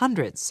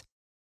 1200s.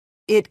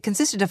 It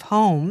consisted of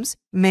homes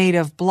made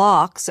of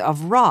blocks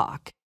of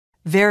rock,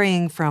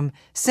 varying from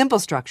simple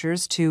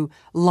structures to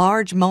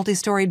large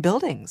multi-storied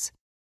buildings.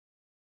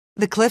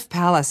 The Cliff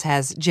Palace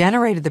has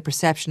generated the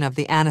perception of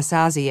the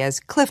Anasazi as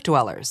cliff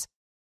dwellers.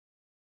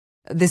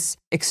 This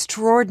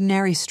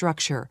extraordinary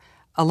structure,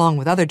 along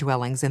with other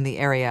dwellings in the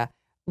area,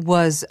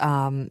 was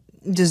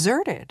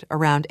deserted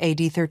around AD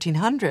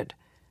 1300,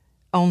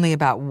 only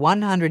about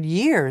 100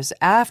 years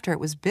after it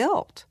was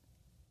built.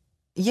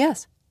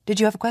 Yes, did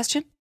you have a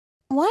question?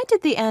 Why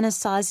did the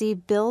Anasazi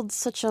build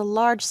such a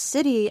large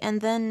city and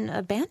then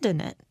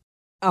abandon it?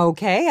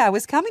 Okay, I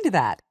was coming to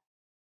that.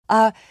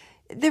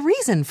 The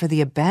reason for the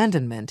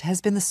abandonment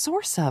has been the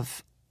source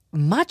of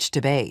much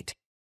debate.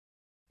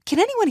 Can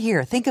anyone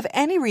here think of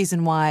any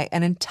reason why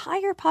an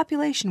entire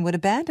population would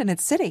abandon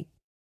its city?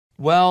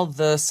 Well,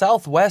 the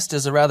Southwest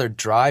is a rather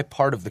dry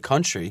part of the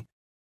country.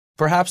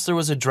 Perhaps there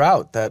was a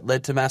drought that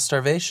led to mass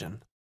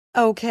starvation.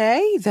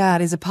 Okay,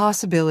 that is a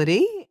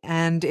possibility.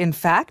 And in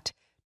fact,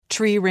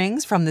 tree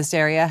rings from this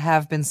area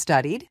have been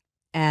studied.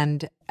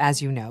 And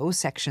as you know,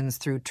 sections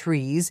through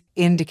trees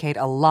indicate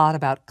a lot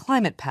about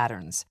climate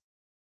patterns.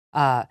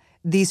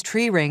 These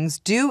tree rings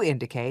do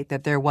indicate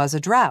that there was a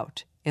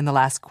drought in the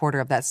last quarter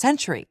of that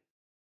century.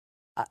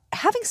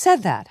 Having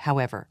said that,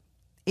 however,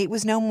 it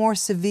was no more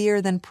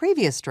severe than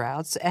previous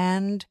droughts,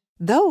 and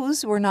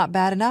those were not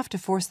bad enough to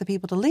force the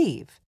people to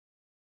leave.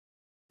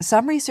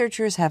 Some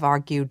researchers have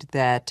argued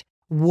that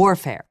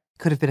warfare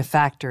could have been a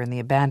factor in the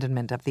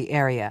abandonment of the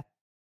area,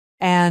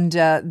 and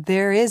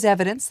there is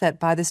evidence that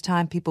by this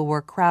time people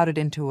were crowded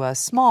into a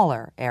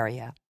smaller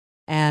area,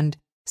 and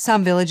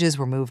some villages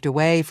were moved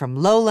away from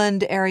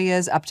lowland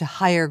areas up to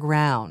higher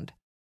ground.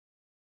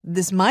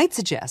 This might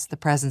suggest the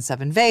presence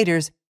of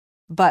invaders,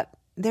 but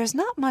there's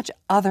not much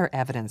other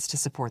evidence to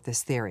support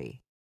this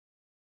theory.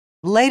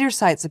 Later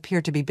sites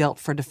appear to be built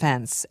for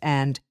defense,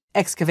 and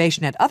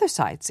excavation at other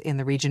sites in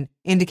the region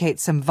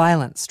indicates some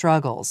violent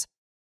struggles.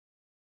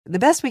 The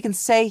best we can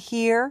say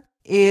here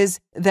is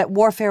that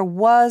warfare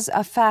was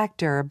a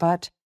factor,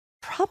 but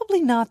probably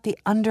not the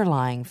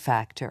underlying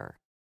factor.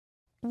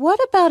 What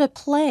about a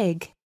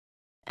plague?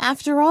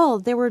 After all,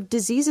 there were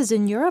diseases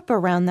in Europe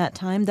around that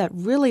time that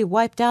really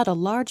wiped out a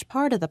large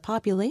part of the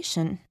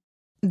population.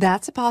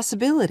 That's a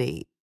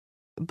possibility.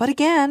 But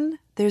again,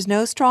 there's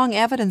no strong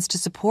evidence to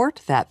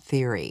support that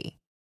theory.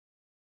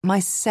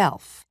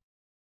 Myself,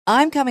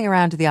 I'm coming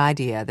around to the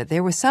idea that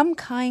there was some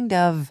kind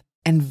of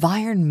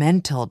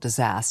environmental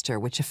disaster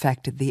which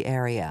affected the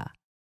area.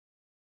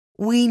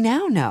 We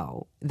now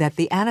know that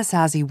the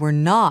Anasazi were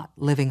not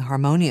living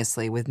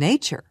harmoniously with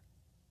nature.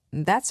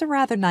 That's a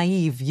rather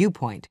naive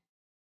viewpoint.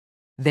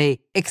 They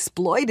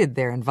exploited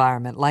their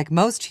environment like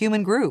most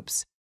human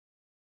groups.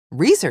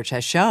 Research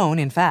has shown,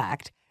 in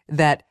fact,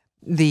 that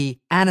the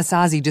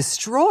Anasazi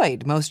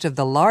destroyed most of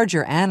the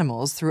larger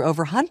animals through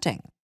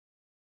overhunting.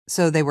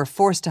 So they were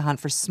forced to hunt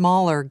for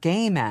smaller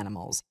game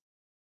animals.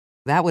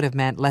 That would have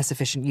meant less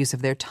efficient use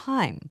of their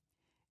time.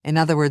 In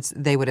other words,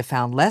 they would have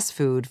found less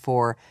food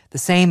for the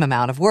same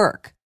amount of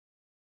work.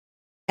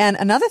 And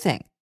another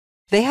thing,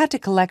 they had to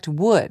collect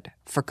wood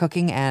for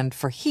cooking and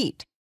for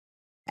heat.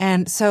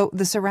 And so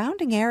the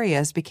surrounding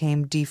areas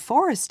became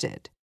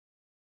deforested.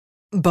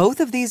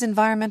 Both of these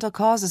environmental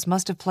causes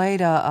must have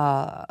played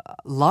a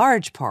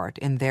large part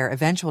in their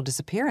eventual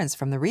disappearance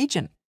from the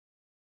region.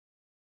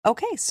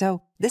 Okay,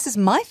 so this is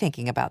my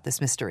thinking about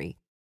this mystery.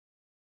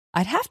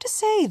 I'd have to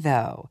say,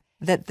 though,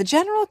 that the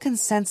general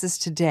consensus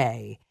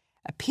today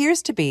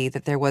appears to be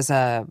that there was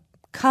a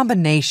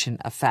combination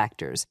of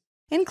factors,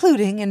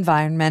 including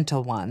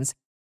environmental ones,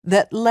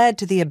 that led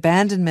to the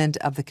abandonment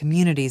of the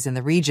communities in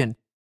the region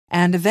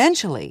and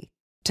eventually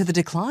to the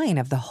decline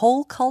of the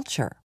whole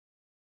culture.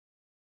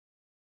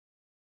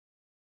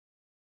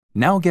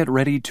 Now get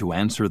ready to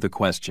answer the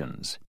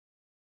questions.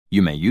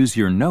 You may use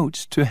your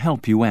notes to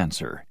help you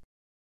answer.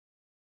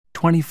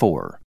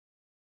 24.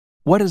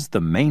 What is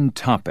the main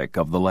topic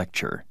of the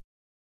lecture?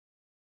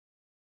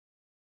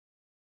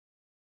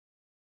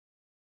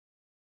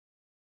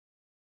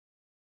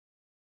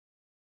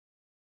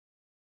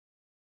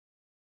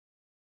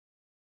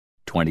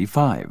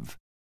 (25)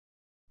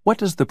 What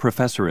does the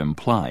professor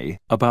imply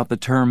about the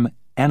term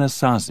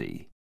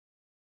Anasazi?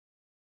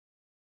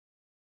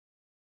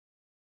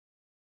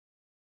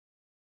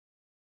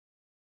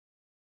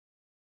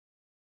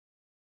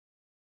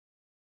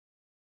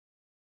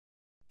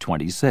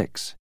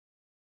 (26)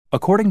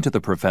 According to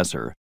the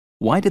professor,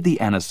 why did the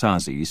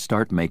Anasazi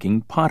start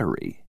making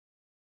pottery?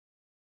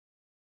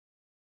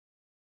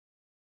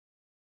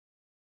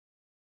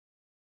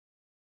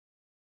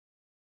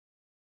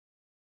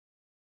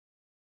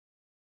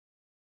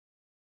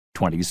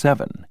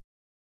 (27)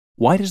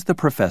 Why does the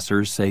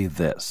professor say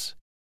this?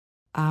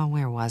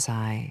 Where was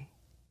I?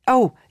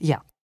 Oh, yeah,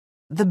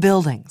 the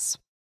buildings.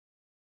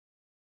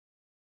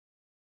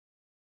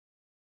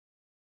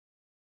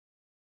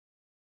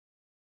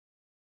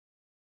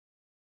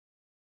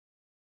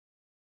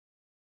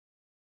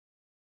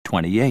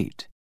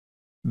 (28)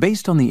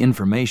 Based on the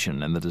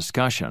information in the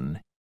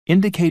discussion,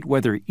 indicate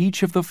whether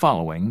each of the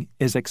following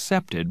is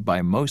accepted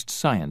by most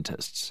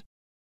scientists.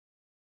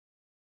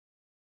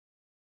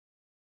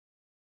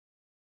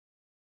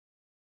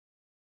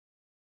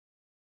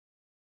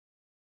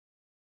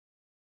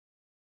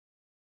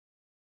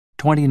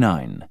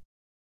 (29)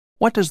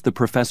 What does the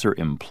professor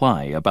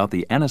imply about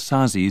the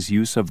Anasazi's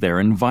use of their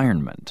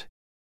environment?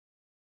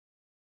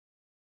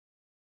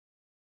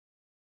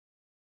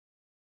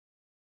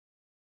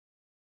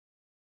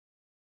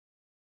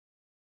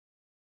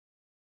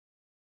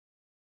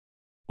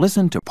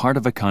 Listen to part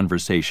of a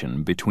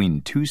conversation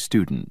between two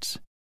students.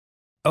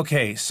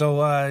 Okay,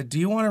 so do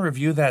you want to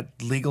review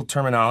that legal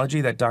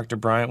terminology that Dr.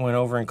 Bryant went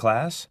over in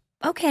class?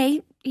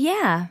 Okay,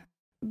 yeah.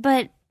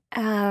 But,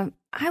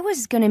 I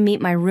was going to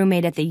meet my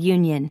roommate at the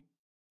Union.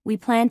 We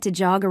planned to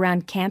jog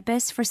around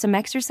campus for some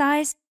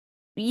exercise.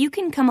 You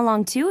can come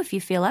along too if you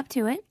feel up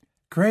to it.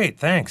 Great,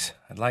 thanks.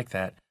 I'd like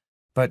that.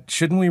 But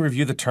shouldn't we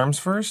review the terms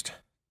first?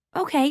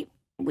 Okay,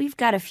 we've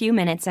got a few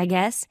minutes, I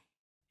guess.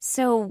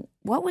 So,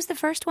 what was the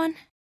first one?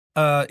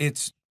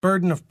 It's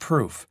burden of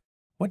proof.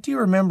 What do you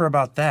remember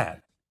about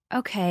that?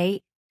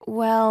 Okay,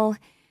 well,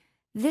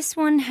 this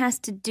one has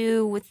to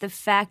do with the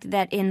fact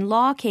that in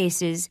law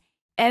cases,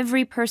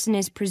 every person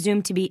is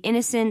presumed to be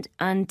innocent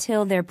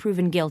until they're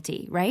proven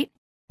guilty, right?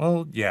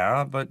 Well,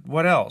 yeah, but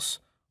what else?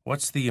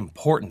 What's the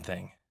important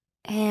thing?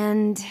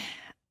 And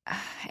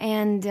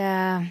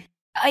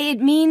it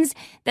means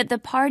that the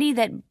party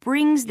that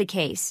brings the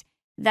case,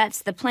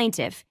 that's the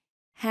plaintiff,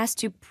 has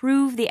to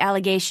prove the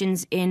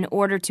allegations in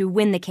order to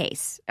win the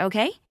case,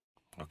 okay?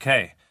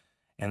 Okay.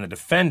 And the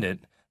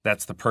defendant,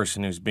 that's the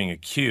person who's being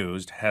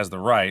accused, has the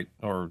right,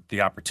 or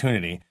the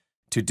opportunity,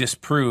 to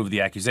disprove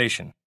the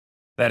accusation.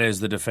 That is,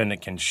 the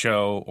defendant can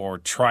show or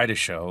try to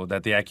show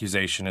that the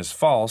accusation is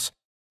false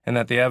and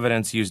that the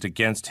evidence used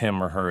against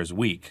him or her is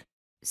weak.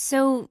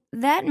 So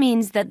that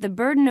means that the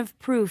burden of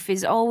proof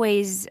is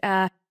always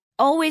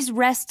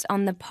rests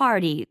on the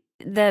party,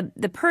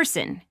 the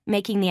person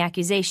making the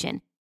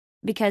accusation,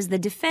 because the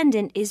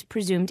defendant is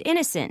presumed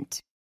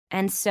innocent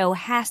and so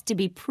has to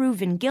be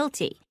proven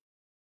guilty.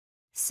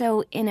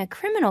 So in a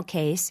criminal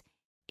case,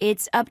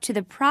 it's up to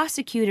the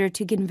prosecutor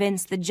to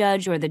convince the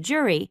judge or the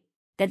jury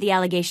that the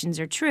allegations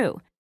are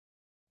true.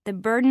 The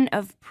burden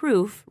of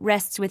proof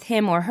rests with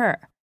him or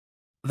her.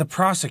 The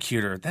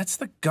prosecutor, that's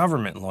the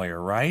government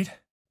lawyer, right?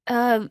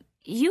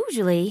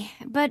 Usually,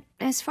 but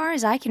as far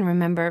as I can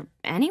remember,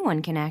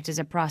 anyone can act as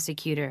a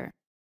prosecutor.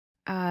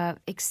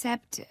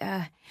 except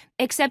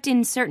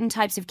in certain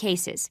types of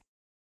cases.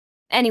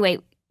 Anyway,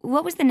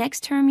 what was the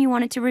next term you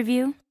wanted to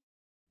review?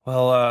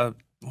 Well,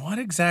 what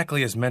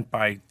exactly is meant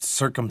by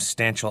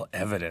circumstantial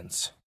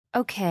evidence?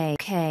 Okay,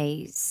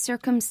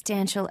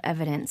 circumstantial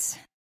evidence.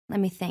 Let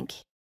me think.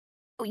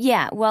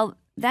 Yeah, well,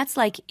 that's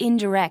like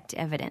indirect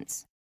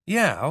evidence.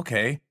 Yeah,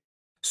 okay.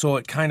 So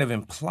it kind of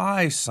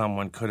implies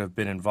someone could have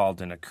been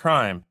involved in a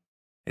crime.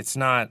 It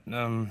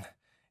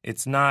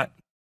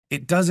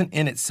doesn't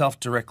in itself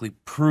directly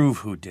prove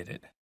who did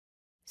it.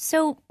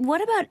 So,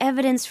 what about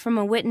evidence from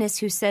a witness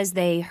who says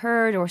they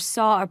heard or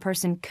saw a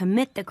person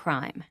commit the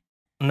crime?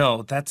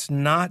 No, that's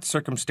not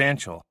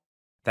circumstantial.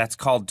 That's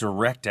called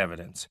direct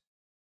evidence.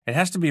 It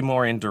has to be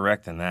more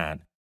indirect than that.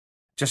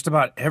 Just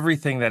about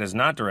everything that is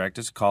not direct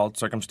is called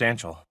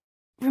circumstantial.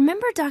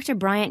 Remember Dr.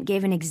 Bryant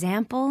gave an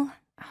example?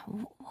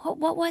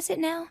 What was it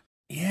now?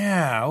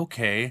 Yeah,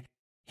 okay.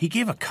 He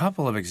gave a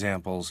couple of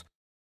examples.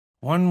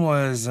 One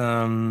was,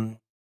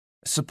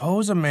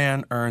 suppose a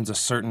man earns a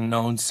certain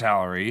known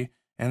salary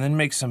and then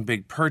makes some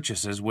big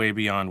purchases way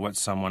beyond what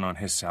someone on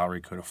his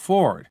salary could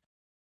afford.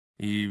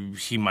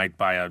 He might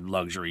buy a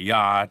luxury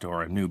yacht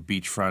or a new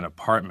beachfront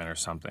apartment or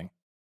something.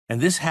 And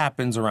this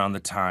happens around the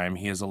time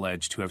he is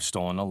alleged to have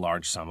stolen a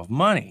large sum of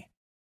money.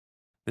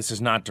 This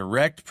is not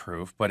direct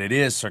proof, but it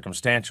is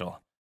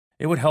circumstantial.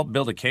 It would help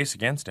build a case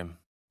against him.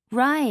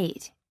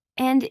 Right.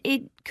 And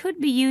it could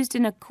be used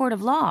in a court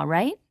of law,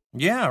 right?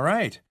 Yeah,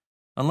 right.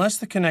 Unless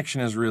the connection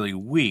is really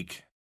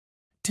weak.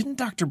 Didn't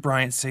Dr.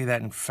 Bryant say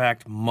that, in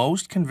fact,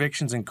 most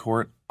convictions in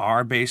court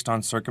are based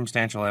on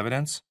circumstantial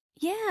evidence?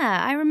 Yeah,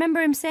 I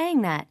remember him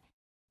saying that.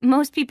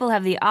 Most people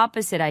have the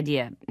opposite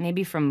idea,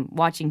 maybe from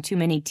watching too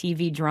many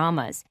TV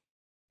dramas.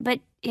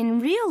 But in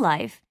real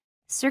life,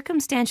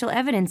 circumstantial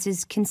evidence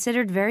is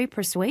considered very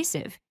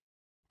persuasive.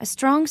 A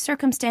strong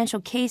circumstantial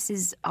case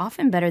is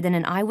often better than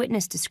an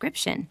eyewitness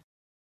description.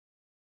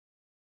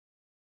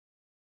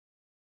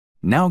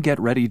 Now get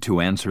ready to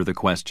answer the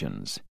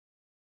questions.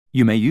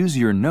 You may use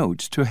your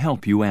notes to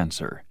help you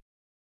answer.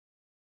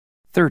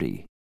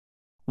 30.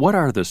 What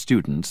are the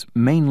students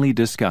mainly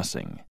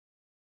discussing?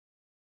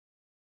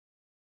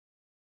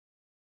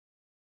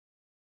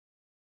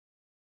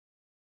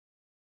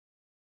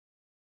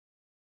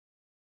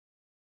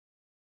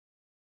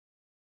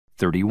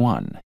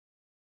 (31)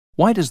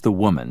 Why does the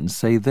woman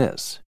say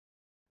this?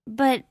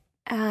 But,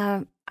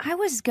 I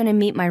was going to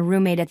meet my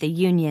roommate at the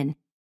union.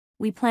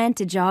 We planned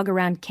to jog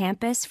around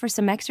campus for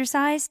some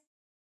exercise.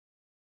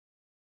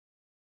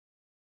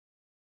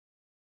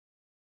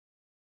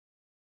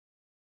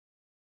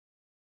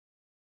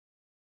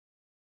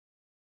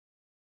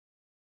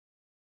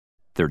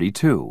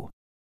 32.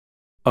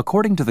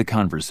 According to the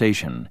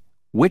conversation,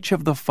 which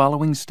of the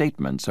following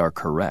statements are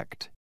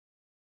correct?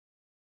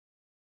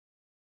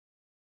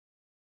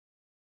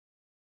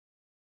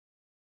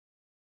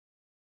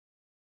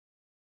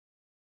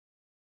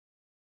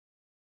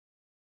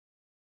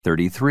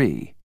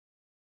 (33)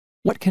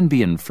 What can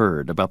be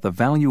inferred about the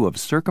value of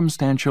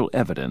circumstantial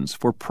evidence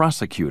for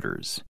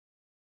prosecutors?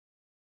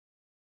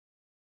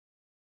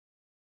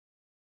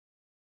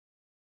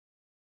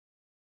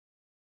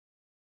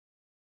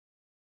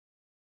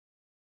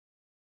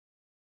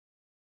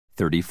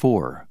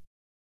 34.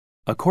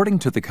 According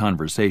to the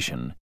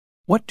conversation,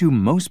 what do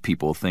most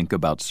people think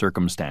about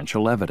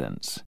circumstantial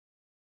evidence?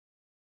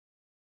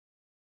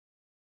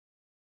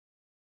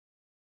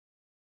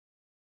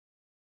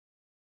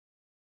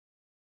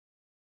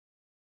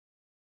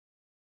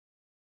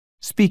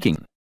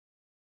 Speaking.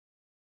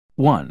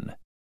 1.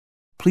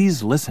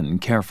 Please listen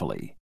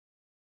carefully.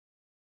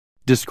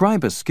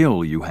 Describe a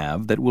skill you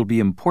have that will be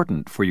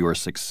important for your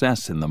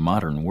success in the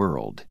modern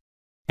world,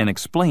 and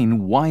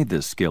explain why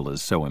this skill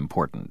is so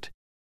important.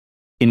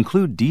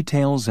 Include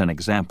details and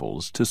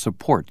examples to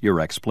support your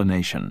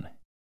explanation.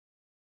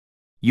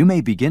 You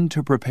may begin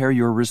to prepare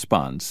your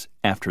response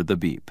after the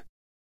beep.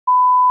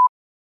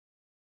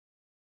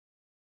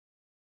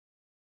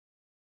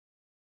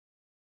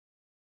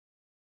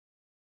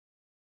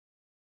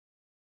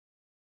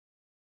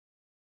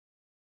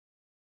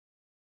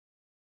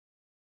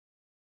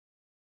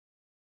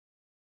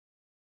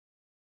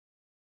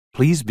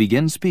 Please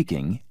begin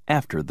speaking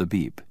after the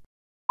beep.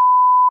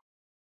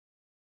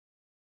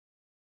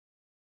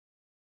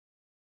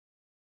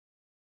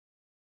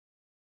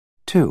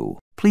 Two,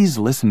 please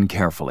listen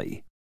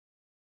carefully.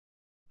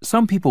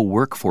 Some people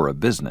work for a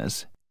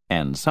business,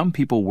 and some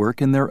people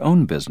work in their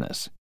own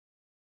business.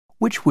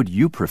 Which would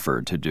you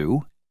prefer to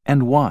do,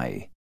 and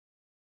why?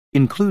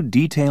 Include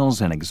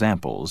details and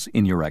examples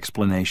in your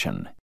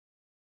explanation.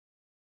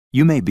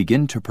 You may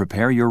begin to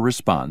prepare your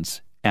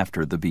response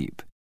after the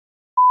beep.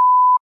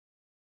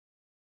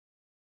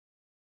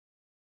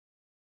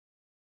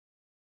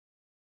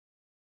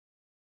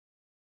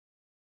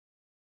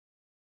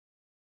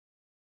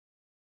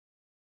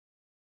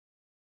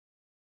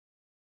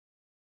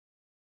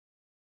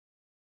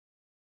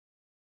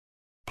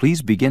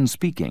 Please begin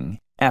speaking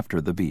after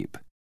the beep.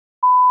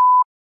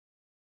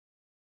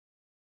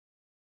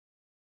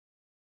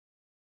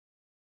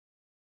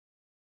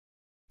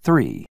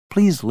 3.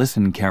 Please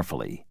listen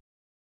carefully.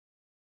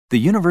 The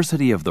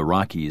University of the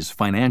Rockies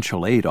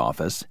Financial Aid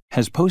Office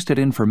has posted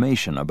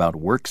information about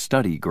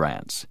work-study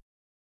grants.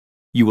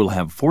 You will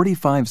have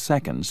 45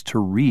 seconds to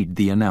read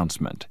the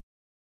announcement.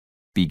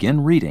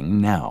 Begin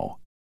reading now.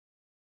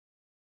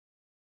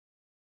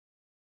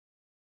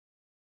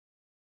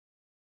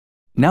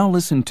 Now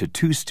listen to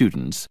two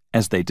students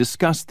as they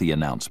discuss the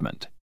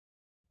announcement.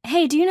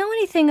 Hey, do you know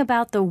anything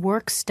about the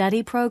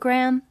work-study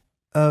program?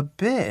 A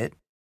bit.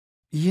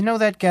 You know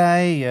that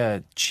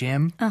guy,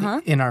 Jim,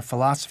 in our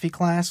philosophy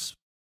class?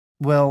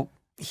 Well,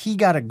 he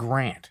got a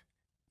grant.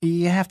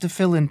 You have to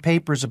fill in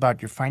papers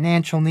about your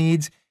financial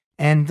needs,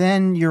 and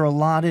then you're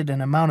allotted an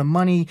amount of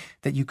money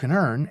that you can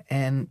earn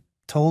and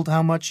told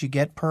how much you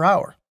get per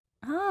hour.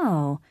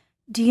 Oh,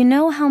 do you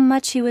know how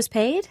much he was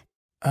paid?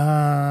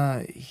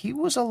 He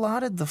was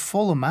allotted the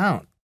full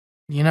amount.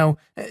 You know,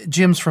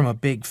 Jim's from a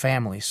big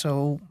family,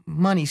 so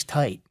money's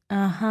tight.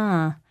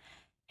 Uh-huh.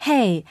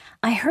 Hey,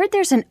 I heard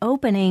there's an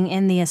opening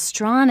in the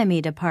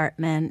astronomy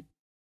department.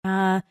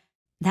 That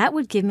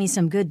would give me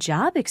some good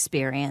job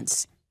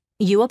experience.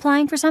 You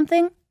applying for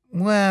something?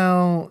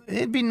 Well,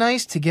 it'd be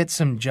nice to get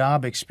some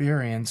job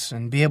experience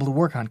and be able to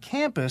work on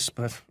campus,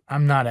 but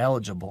I'm not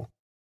eligible.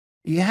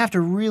 You have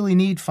to really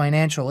need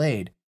financial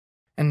aid.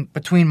 And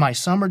between my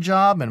summer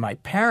job and my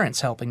parents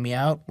helping me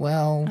out,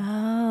 well...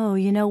 Oh,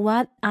 you know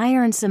what? I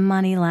earned some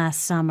money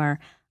last summer.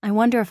 I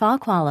wonder if I'll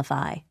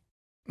qualify.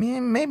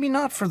 Maybe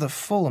not for the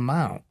full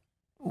amount.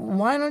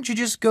 Why don't you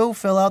just go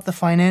fill out the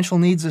financial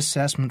needs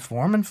assessment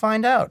form and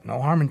find out?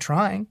 No harm in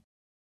trying.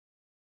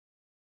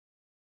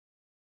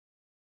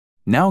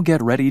 Now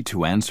get ready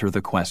to answer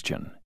the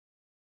question.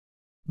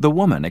 The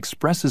woman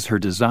expresses her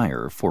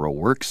desire for a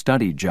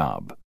work-study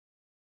job.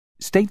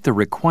 State the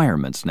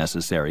requirements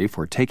necessary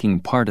for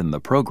taking part in the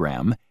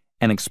program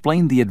and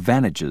explain the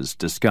advantages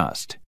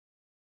discussed.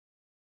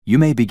 You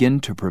may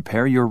begin to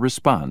prepare your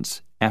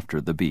response after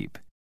the beep.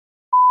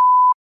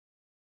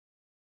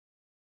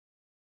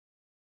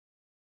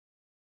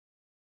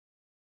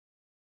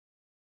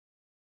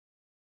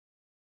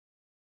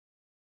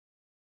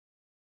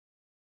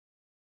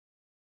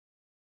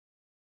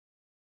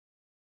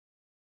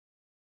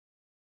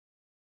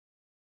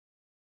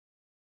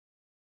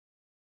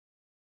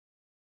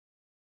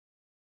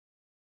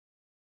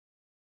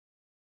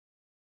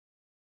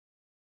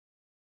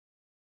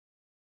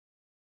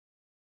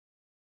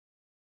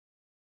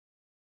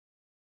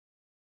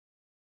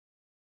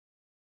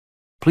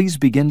 Please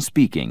begin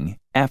speaking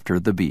after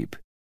the beep.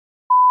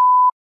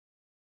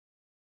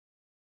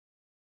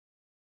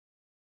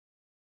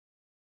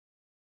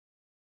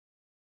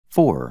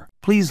 Four,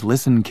 please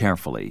listen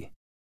carefully.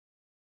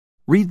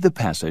 Read the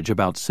passage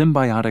about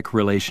symbiotic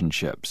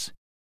relationships.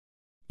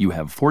 You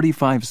have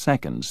 45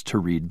 seconds to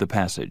read the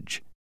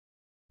passage.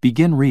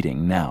 Begin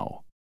reading now.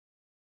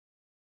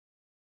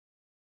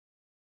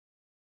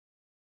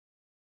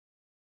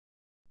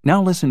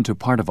 Now listen to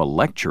part of a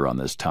lecture on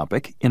this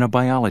topic in a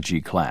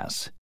biology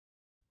class.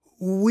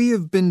 We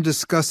have been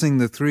discussing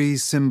the three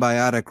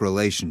symbiotic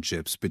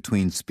relationships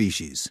between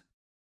species.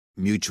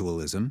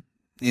 Mutualism,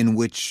 in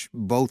which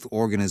both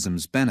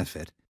organisms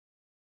benefit.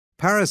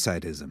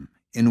 Parasitism,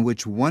 in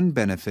which one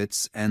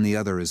benefits and the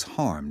other is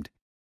harmed.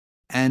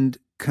 And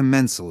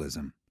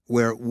commensalism,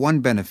 where one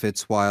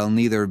benefits while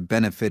neither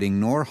benefiting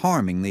nor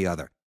harming the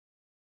other.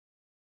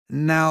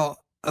 Now,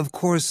 of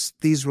course,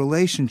 these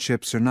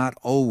relationships are not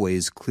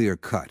always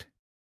clear-cut.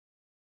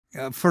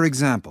 For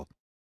example,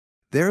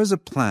 there is a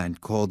plant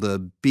called a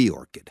bee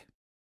orchid.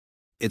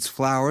 Its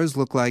flowers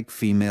look like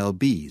female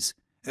bees,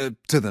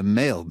 to the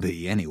male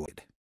bee anyway.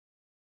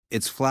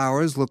 Its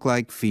flowers look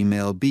like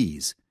female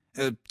bees,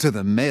 to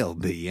the male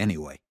bee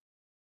anyway.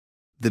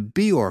 The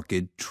bee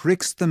orchid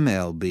tricks the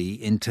male bee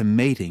into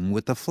mating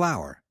with the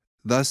flower,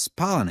 thus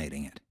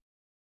pollinating it.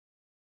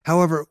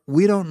 However,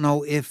 we don't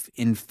know if,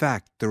 in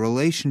fact, the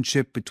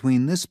relationship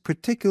between this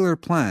particular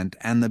plant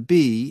and the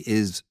bee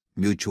is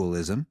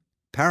mutualism,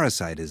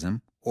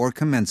 parasitism, or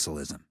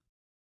commensalism.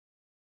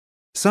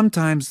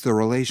 Sometimes the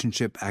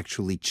relationship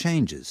actually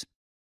changes.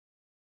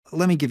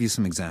 Let me give you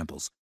some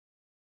examples.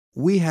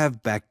 We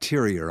have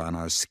bacteria on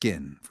our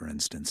skin, for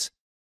instance.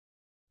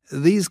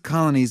 These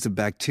colonies of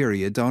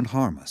bacteria don't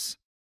harm us.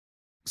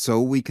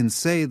 So we can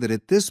say that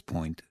at this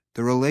point,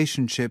 the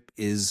relationship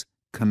is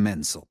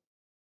commensal.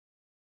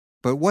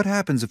 But what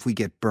happens if we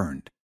get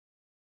burned?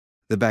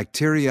 The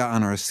bacteria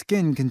on our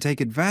skin can take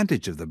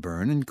advantage of the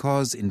burn and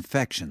cause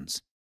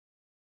infections.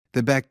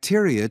 The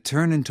bacteria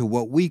turn into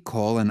what we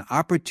call an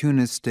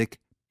opportunistic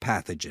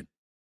pathogen.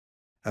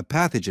 A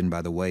pathogen,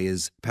 by the way,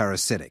 is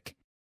parasitic.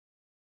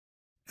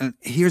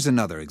 Here's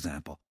another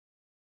example.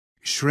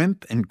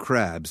 Shrimp and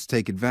crabs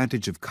take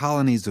advantage of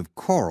colonies of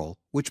coral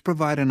which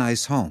provide a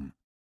nice home.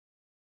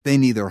 They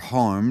neither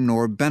harm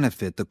nor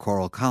benefit the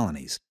coral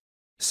colonies.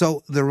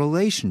 So the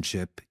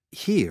relationship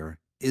here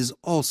is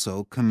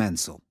also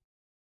commensal.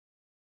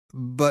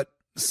 But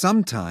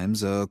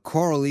sometimes a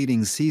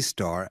coral-eating sea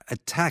star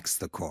attacks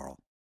the coral.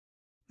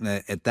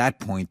 At that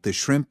point, the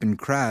shrimp and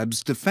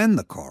crabs defend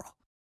the coral.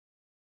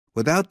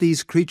 Without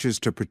these creatures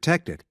to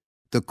protect it,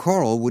 the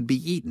coral would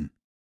be eaten.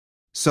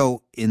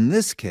 So, in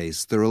this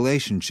case, the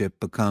relationship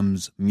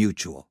becomes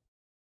mutual.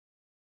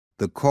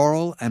 The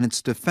coral and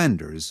its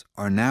defenders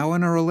are now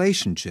in a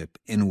relationship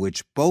in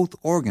which both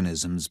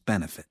organisms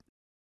benefit.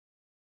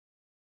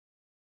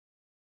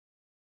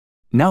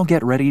 Now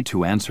get ready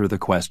to answer the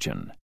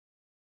question.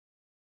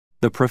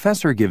 The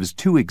professor gives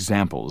 2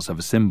 examples of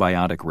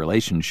symbiotic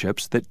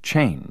relationships that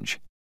change.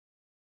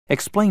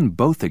 Explain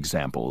both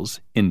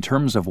examples in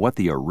terms of what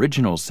the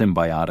original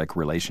symbiotic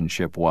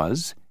relationship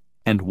was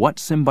and what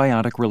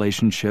symbiotic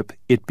relationship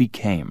it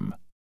became.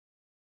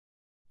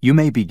 You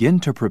may begin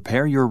to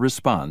prepare your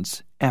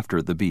response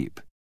after the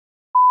beep.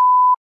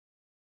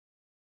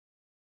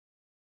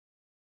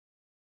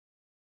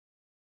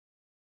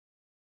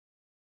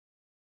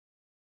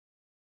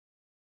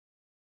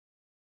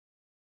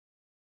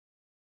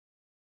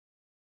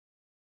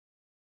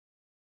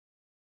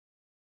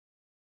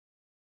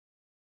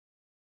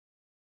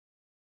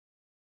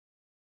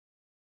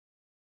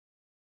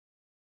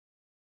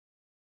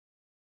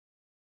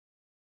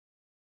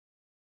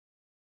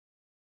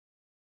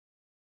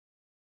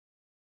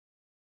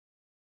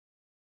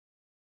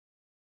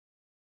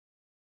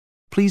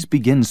 Please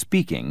begin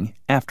speaking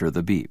after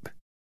the beep.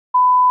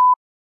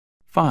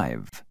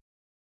 5.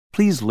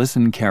 Please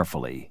listen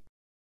carefully.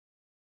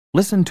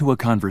 Listen to a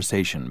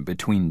conversation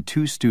between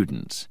 2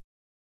 students.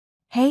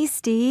 Hey,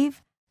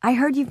 Steve. I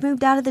heard you've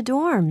moved out of the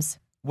dorms.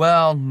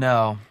 Well,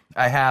 no,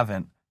 I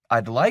haven't.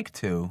 I'd like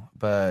to,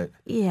 but...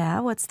 Yeah,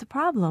 what's the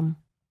problem?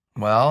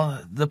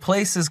 Well, the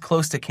places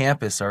close to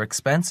campus are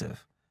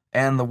expensive,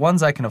 and the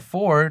ones I can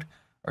afford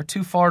are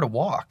too far to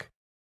walk.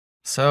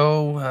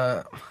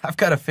 So, I've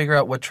got to figure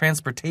out what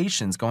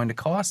transportation's going to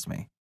cost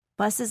me.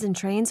 Buses and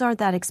trains aren't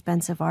that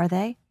expensive, are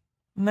they?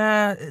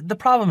 Nah, the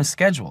problem is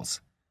schedules.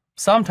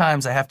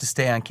 Sometimes I have to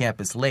stay on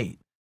campus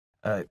late,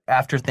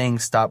 after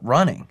things stop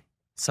running.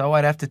 So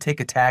I'd have to take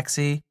a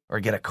taxi or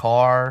get a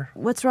car.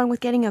 What's wrong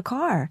with getting a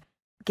car?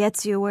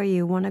 Gets you where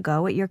you want to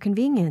go at your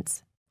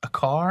convenience. A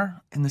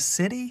car? In the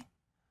city?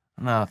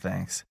 No,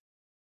 thanks.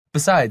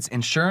 Besides,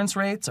 insurance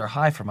rates are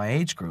high for my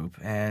age group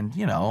and,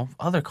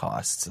 other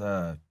costs.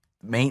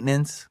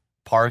 Maintenance,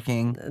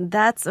 parking.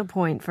 That's a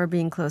point for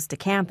being close to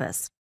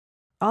campus.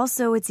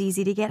 Also, it's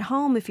easy to get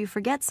home if you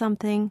forget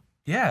something.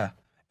 Yeah,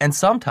 and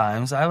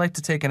sometimes I like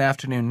to take an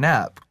afternoon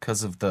nap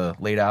because of the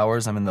late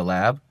hours I'm in the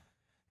lab.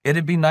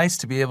 It'd be nice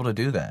to be able to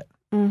do that.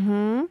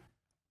 Mm-hmm.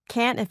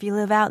 Can't if you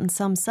live out in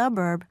some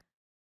suburb.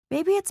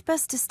 Maybe it's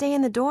best to stay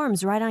in the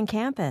dorms right on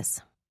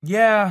campus.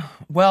 Yeah,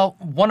 well,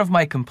 one of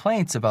my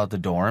complaints about the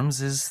dorms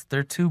is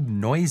they're too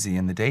noisy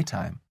in the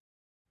daytime.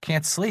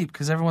 Can't sleep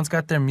because everyone's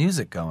got their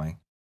music going.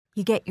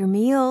 You get your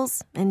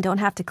meals and don't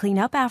have to clean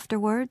up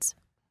afterwards.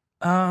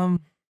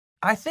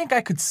 I think I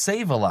could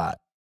save a lot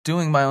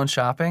doing my own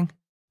shopping.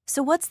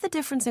 So what's the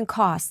difference in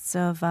costs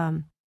of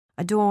a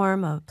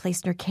dorm, a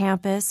place near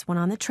campus, one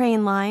on the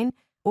train line,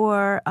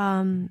 or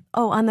on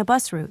the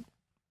bus route?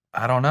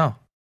 I don't know.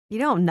 You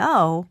don't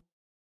know?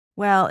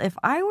 Well, if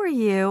I were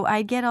you,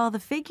 I'd get all the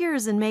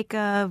figures and make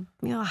a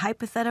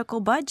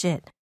hypothetical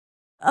budget.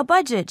 A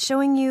budget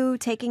showing you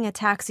taking a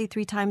taxi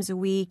 3 times a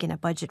week and a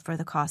budget for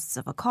the costs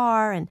of a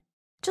car, and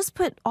just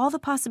put all the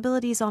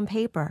possibilities on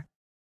paper.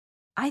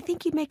 I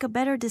think you'd make a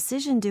better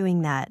decision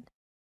doing that.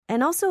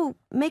 And also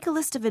make a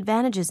list of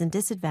advantages and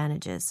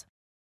disadvantages.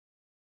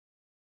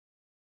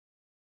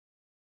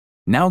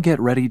 Now get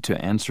ready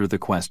to answer the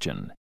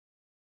question.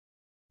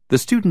 The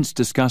students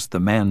discuss the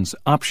man's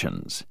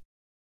options.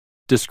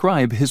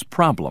 Describe his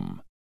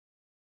problem.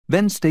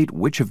 Then state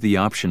which of the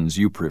options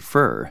you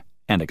prefer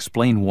and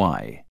explain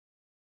why.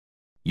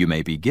 You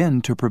may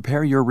begin to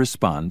prepare your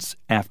response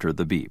after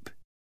the beep.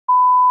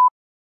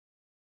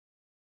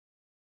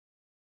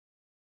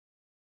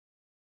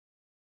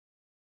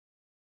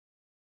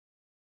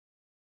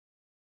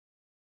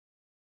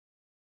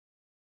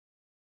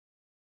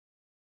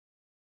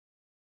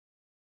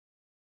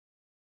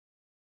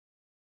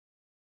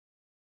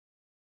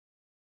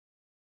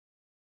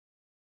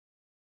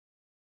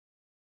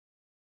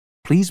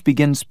 Please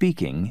begin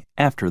speaking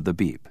after the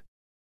beep.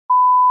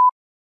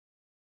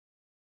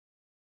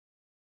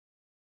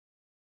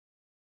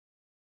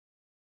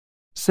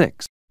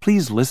 Six.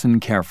 Please listen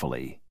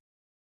carefully.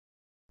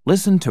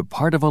 Listen to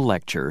part of a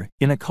lecture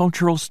in a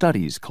cultural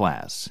studies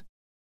class.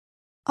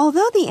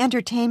 Although the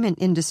entertainment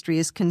industry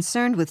is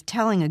concerned with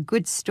telling a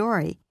good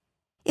story,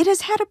 it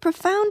has had a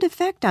profound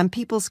effect on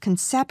people's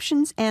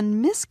conceptions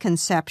and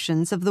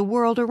misconceptions of the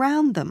world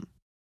around them.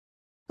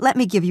 Let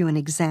me give you an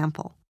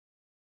example.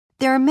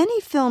 There are many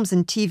films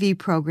and TV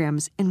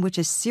programs in which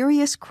a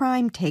serious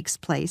crime takes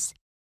place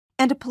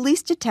and a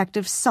police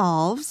detective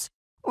solves,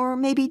 or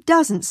maybe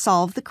doesn't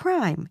solve, the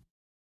crime.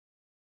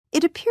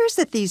 It appears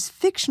that these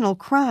fictional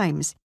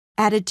crimes,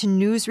 added to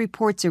news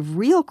reports of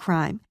real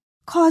crime,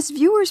 cause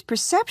viewers'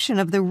 perception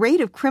of the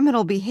rate of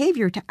criminal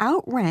behavior to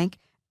outrank,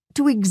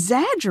 to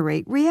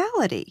exaggerate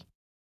reality.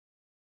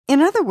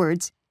 In other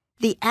words,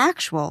 the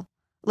actual,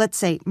 let's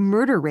say,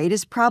 murder rate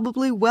is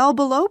probably well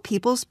below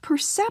people's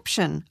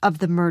perception of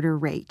the murder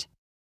rate.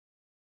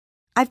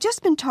 I've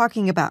just been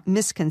talking about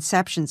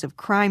misconceptions of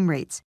crime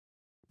rates,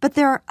 but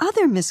there are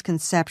other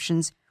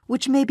misconceptions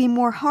which may be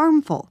more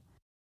harmful.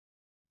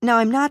 Now,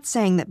 I'm not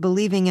saying that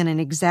believing in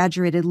an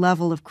exaggerated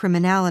level of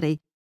criminality,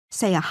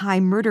 say a high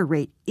murder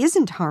rate,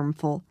 isn't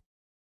harmful.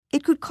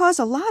 It could cause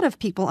a lot of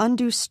people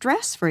undue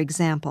stress, for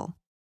example.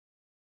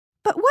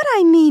 But what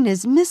I mean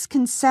is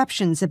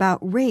misconceptions about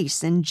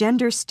race and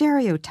gender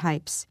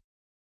stereotypes.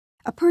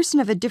 A person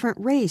of a different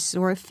race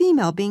or a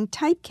female being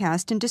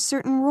typecast into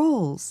certain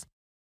roles.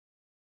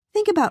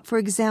 Think about, for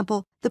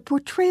example, the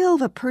portrayal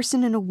of a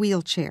person in a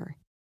wheelchair.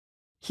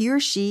 He or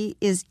she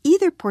is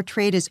either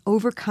portrayed as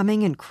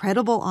overcoming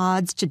incredible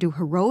odds to do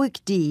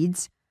heroic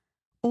deeds,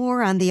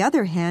 or, on the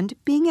other hand,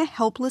 being a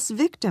helpless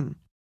victim.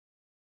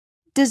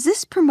 Does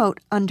this promote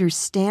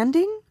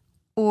understanding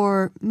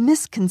or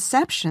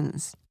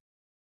misconceptions?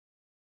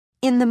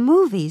 In the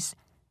movies,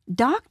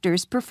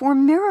 doctors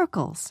perform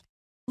miracles,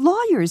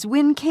 lawyers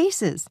win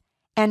cases,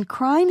 and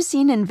crime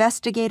scene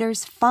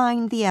investigators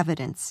find the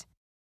evidence.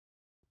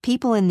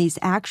 People in these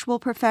actual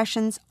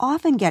professions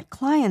often get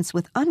clients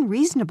with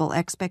unreasonable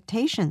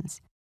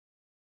expectations.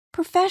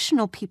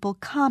 Professional people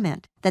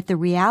comment that the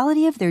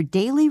reality of their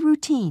daily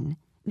routine,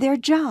 their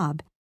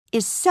job,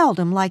 is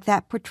seldom like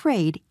that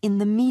portrayed in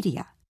the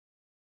media.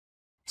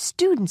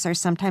 Students are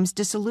sometimes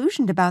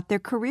disillusioned about their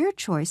career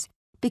choice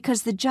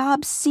because the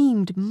job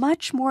seemed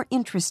much more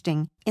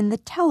interesting in the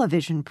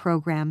television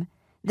program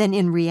than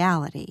in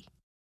reality.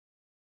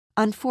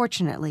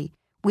 Unfortunately,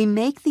 we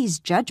make these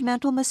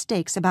judgmental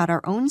mistakes about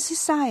our own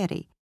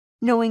society,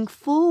 knowing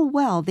full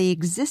well the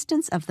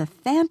existence of the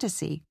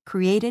fantasy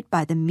created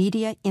by the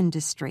media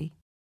industry.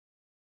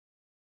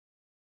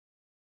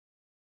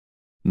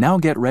 Now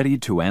get ready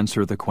to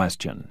answer the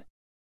question.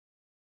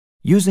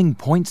 Using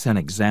points and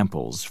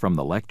examples from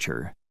the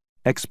lecture,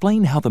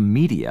 explain how the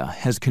media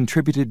has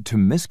contributed to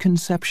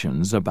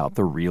misconceptions about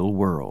the real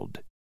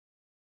world.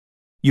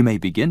 You may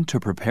begin to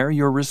prepare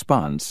your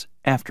response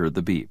after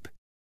the beep.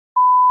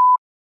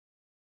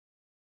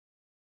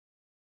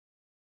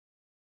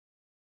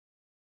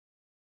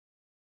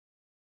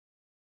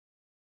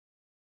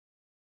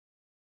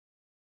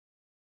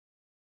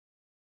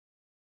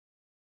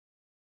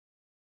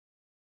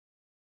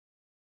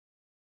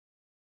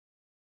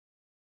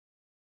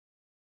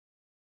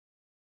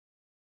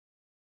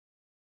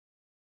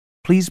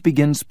 Please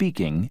begin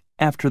speaking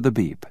after the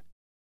beep.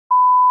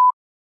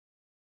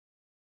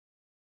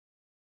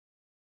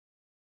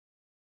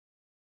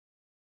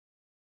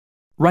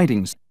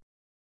 Writings.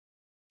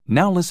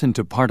 Now listen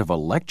to part of a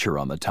lecture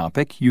on the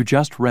topic you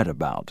just read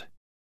about.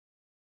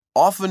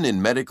 Often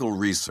in medical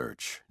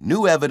research,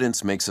 new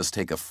evidence makes us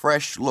take a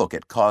fresh look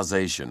at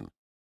causation.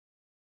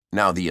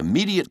 Now, the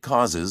immediate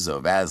causes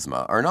of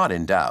asthma are not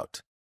in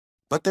doubt,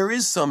 but there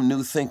is some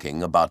new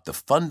thinking about the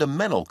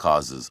fundamental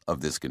causes of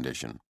this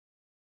condition.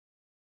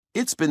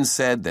 It's been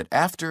said that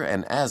after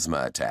an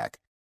asthma attack,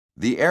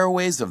 the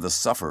airways of the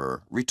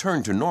sufferer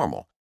return to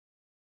normal.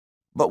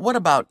 But what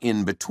about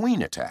in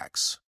between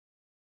attacks?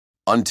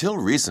 Until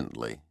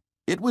recently,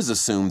 it was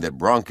assumed that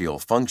bronchial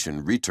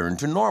function returned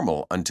to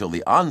normal until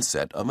the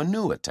onset of a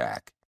new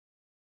attack.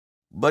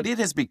 But it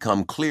has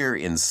become clear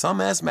in some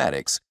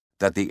asthmatics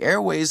that the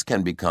airways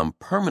can become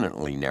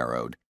permanently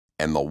narrowed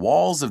and the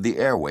walls of the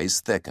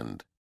airways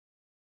thickened.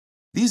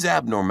 These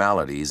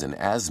abnormalities in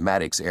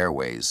asthmatics'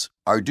 airways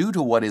are due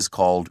to what is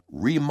called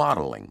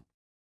remodeling.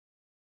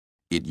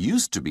 It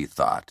used to be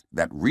thought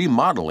that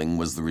remodeling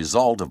was the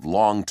result of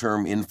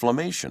long-term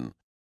inflammation,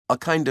 a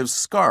kind of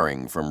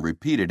scarring from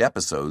repeated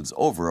episodes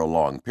over a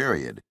long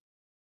period.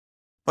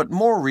 But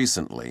more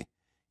recently,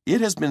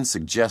 it has been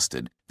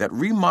suggested that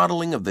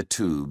remodeling of the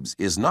tubes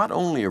is not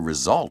only a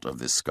result of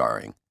this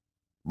scarring,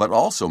 but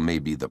also may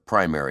be the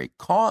primary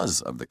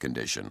cause of the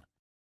condition.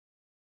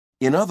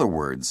 In other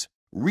words,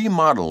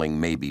 remodeling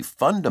may be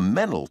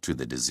fundamental to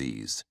the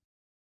disease.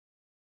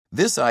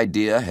 This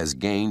idea has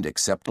gained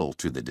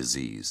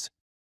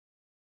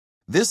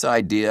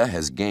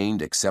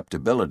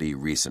acceptability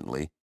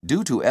recently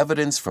due to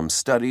evidence from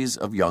studies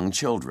of young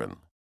children.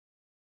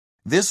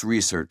 This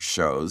research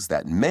shows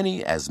that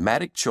many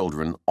asthmatic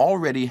children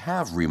already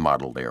have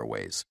remodeled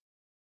airways.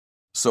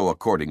 So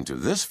according to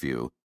this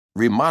view,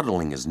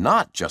 remodeling is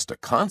not just a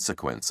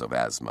consequence of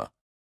asthma.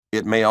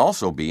 It may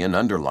also be an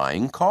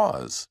underlying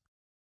cause.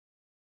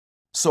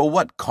 So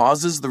what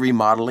causes the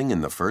remodeling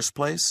in the first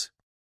place?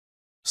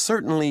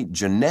 Certainly,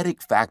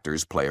 genetic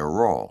factors play a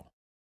role.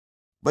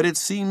 But it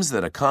seems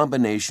that a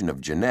combination of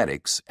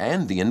genetics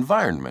and the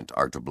environment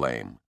are to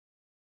blame.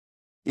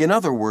 In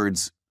other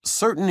words,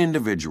 certain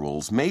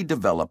individuals may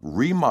develop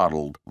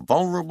remodeled,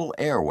 vulnerable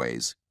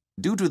airways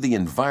due to the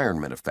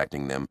environment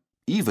affecting them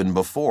even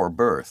before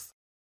birth.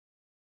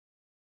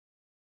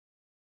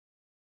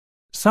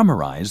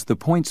 Summarize the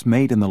points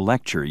made in the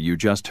lecture you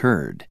just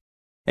heard,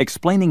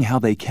 explaining how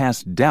they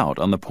cast doubt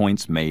on the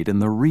points made in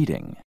the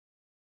reading.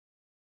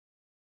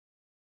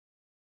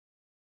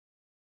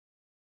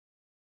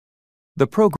 The program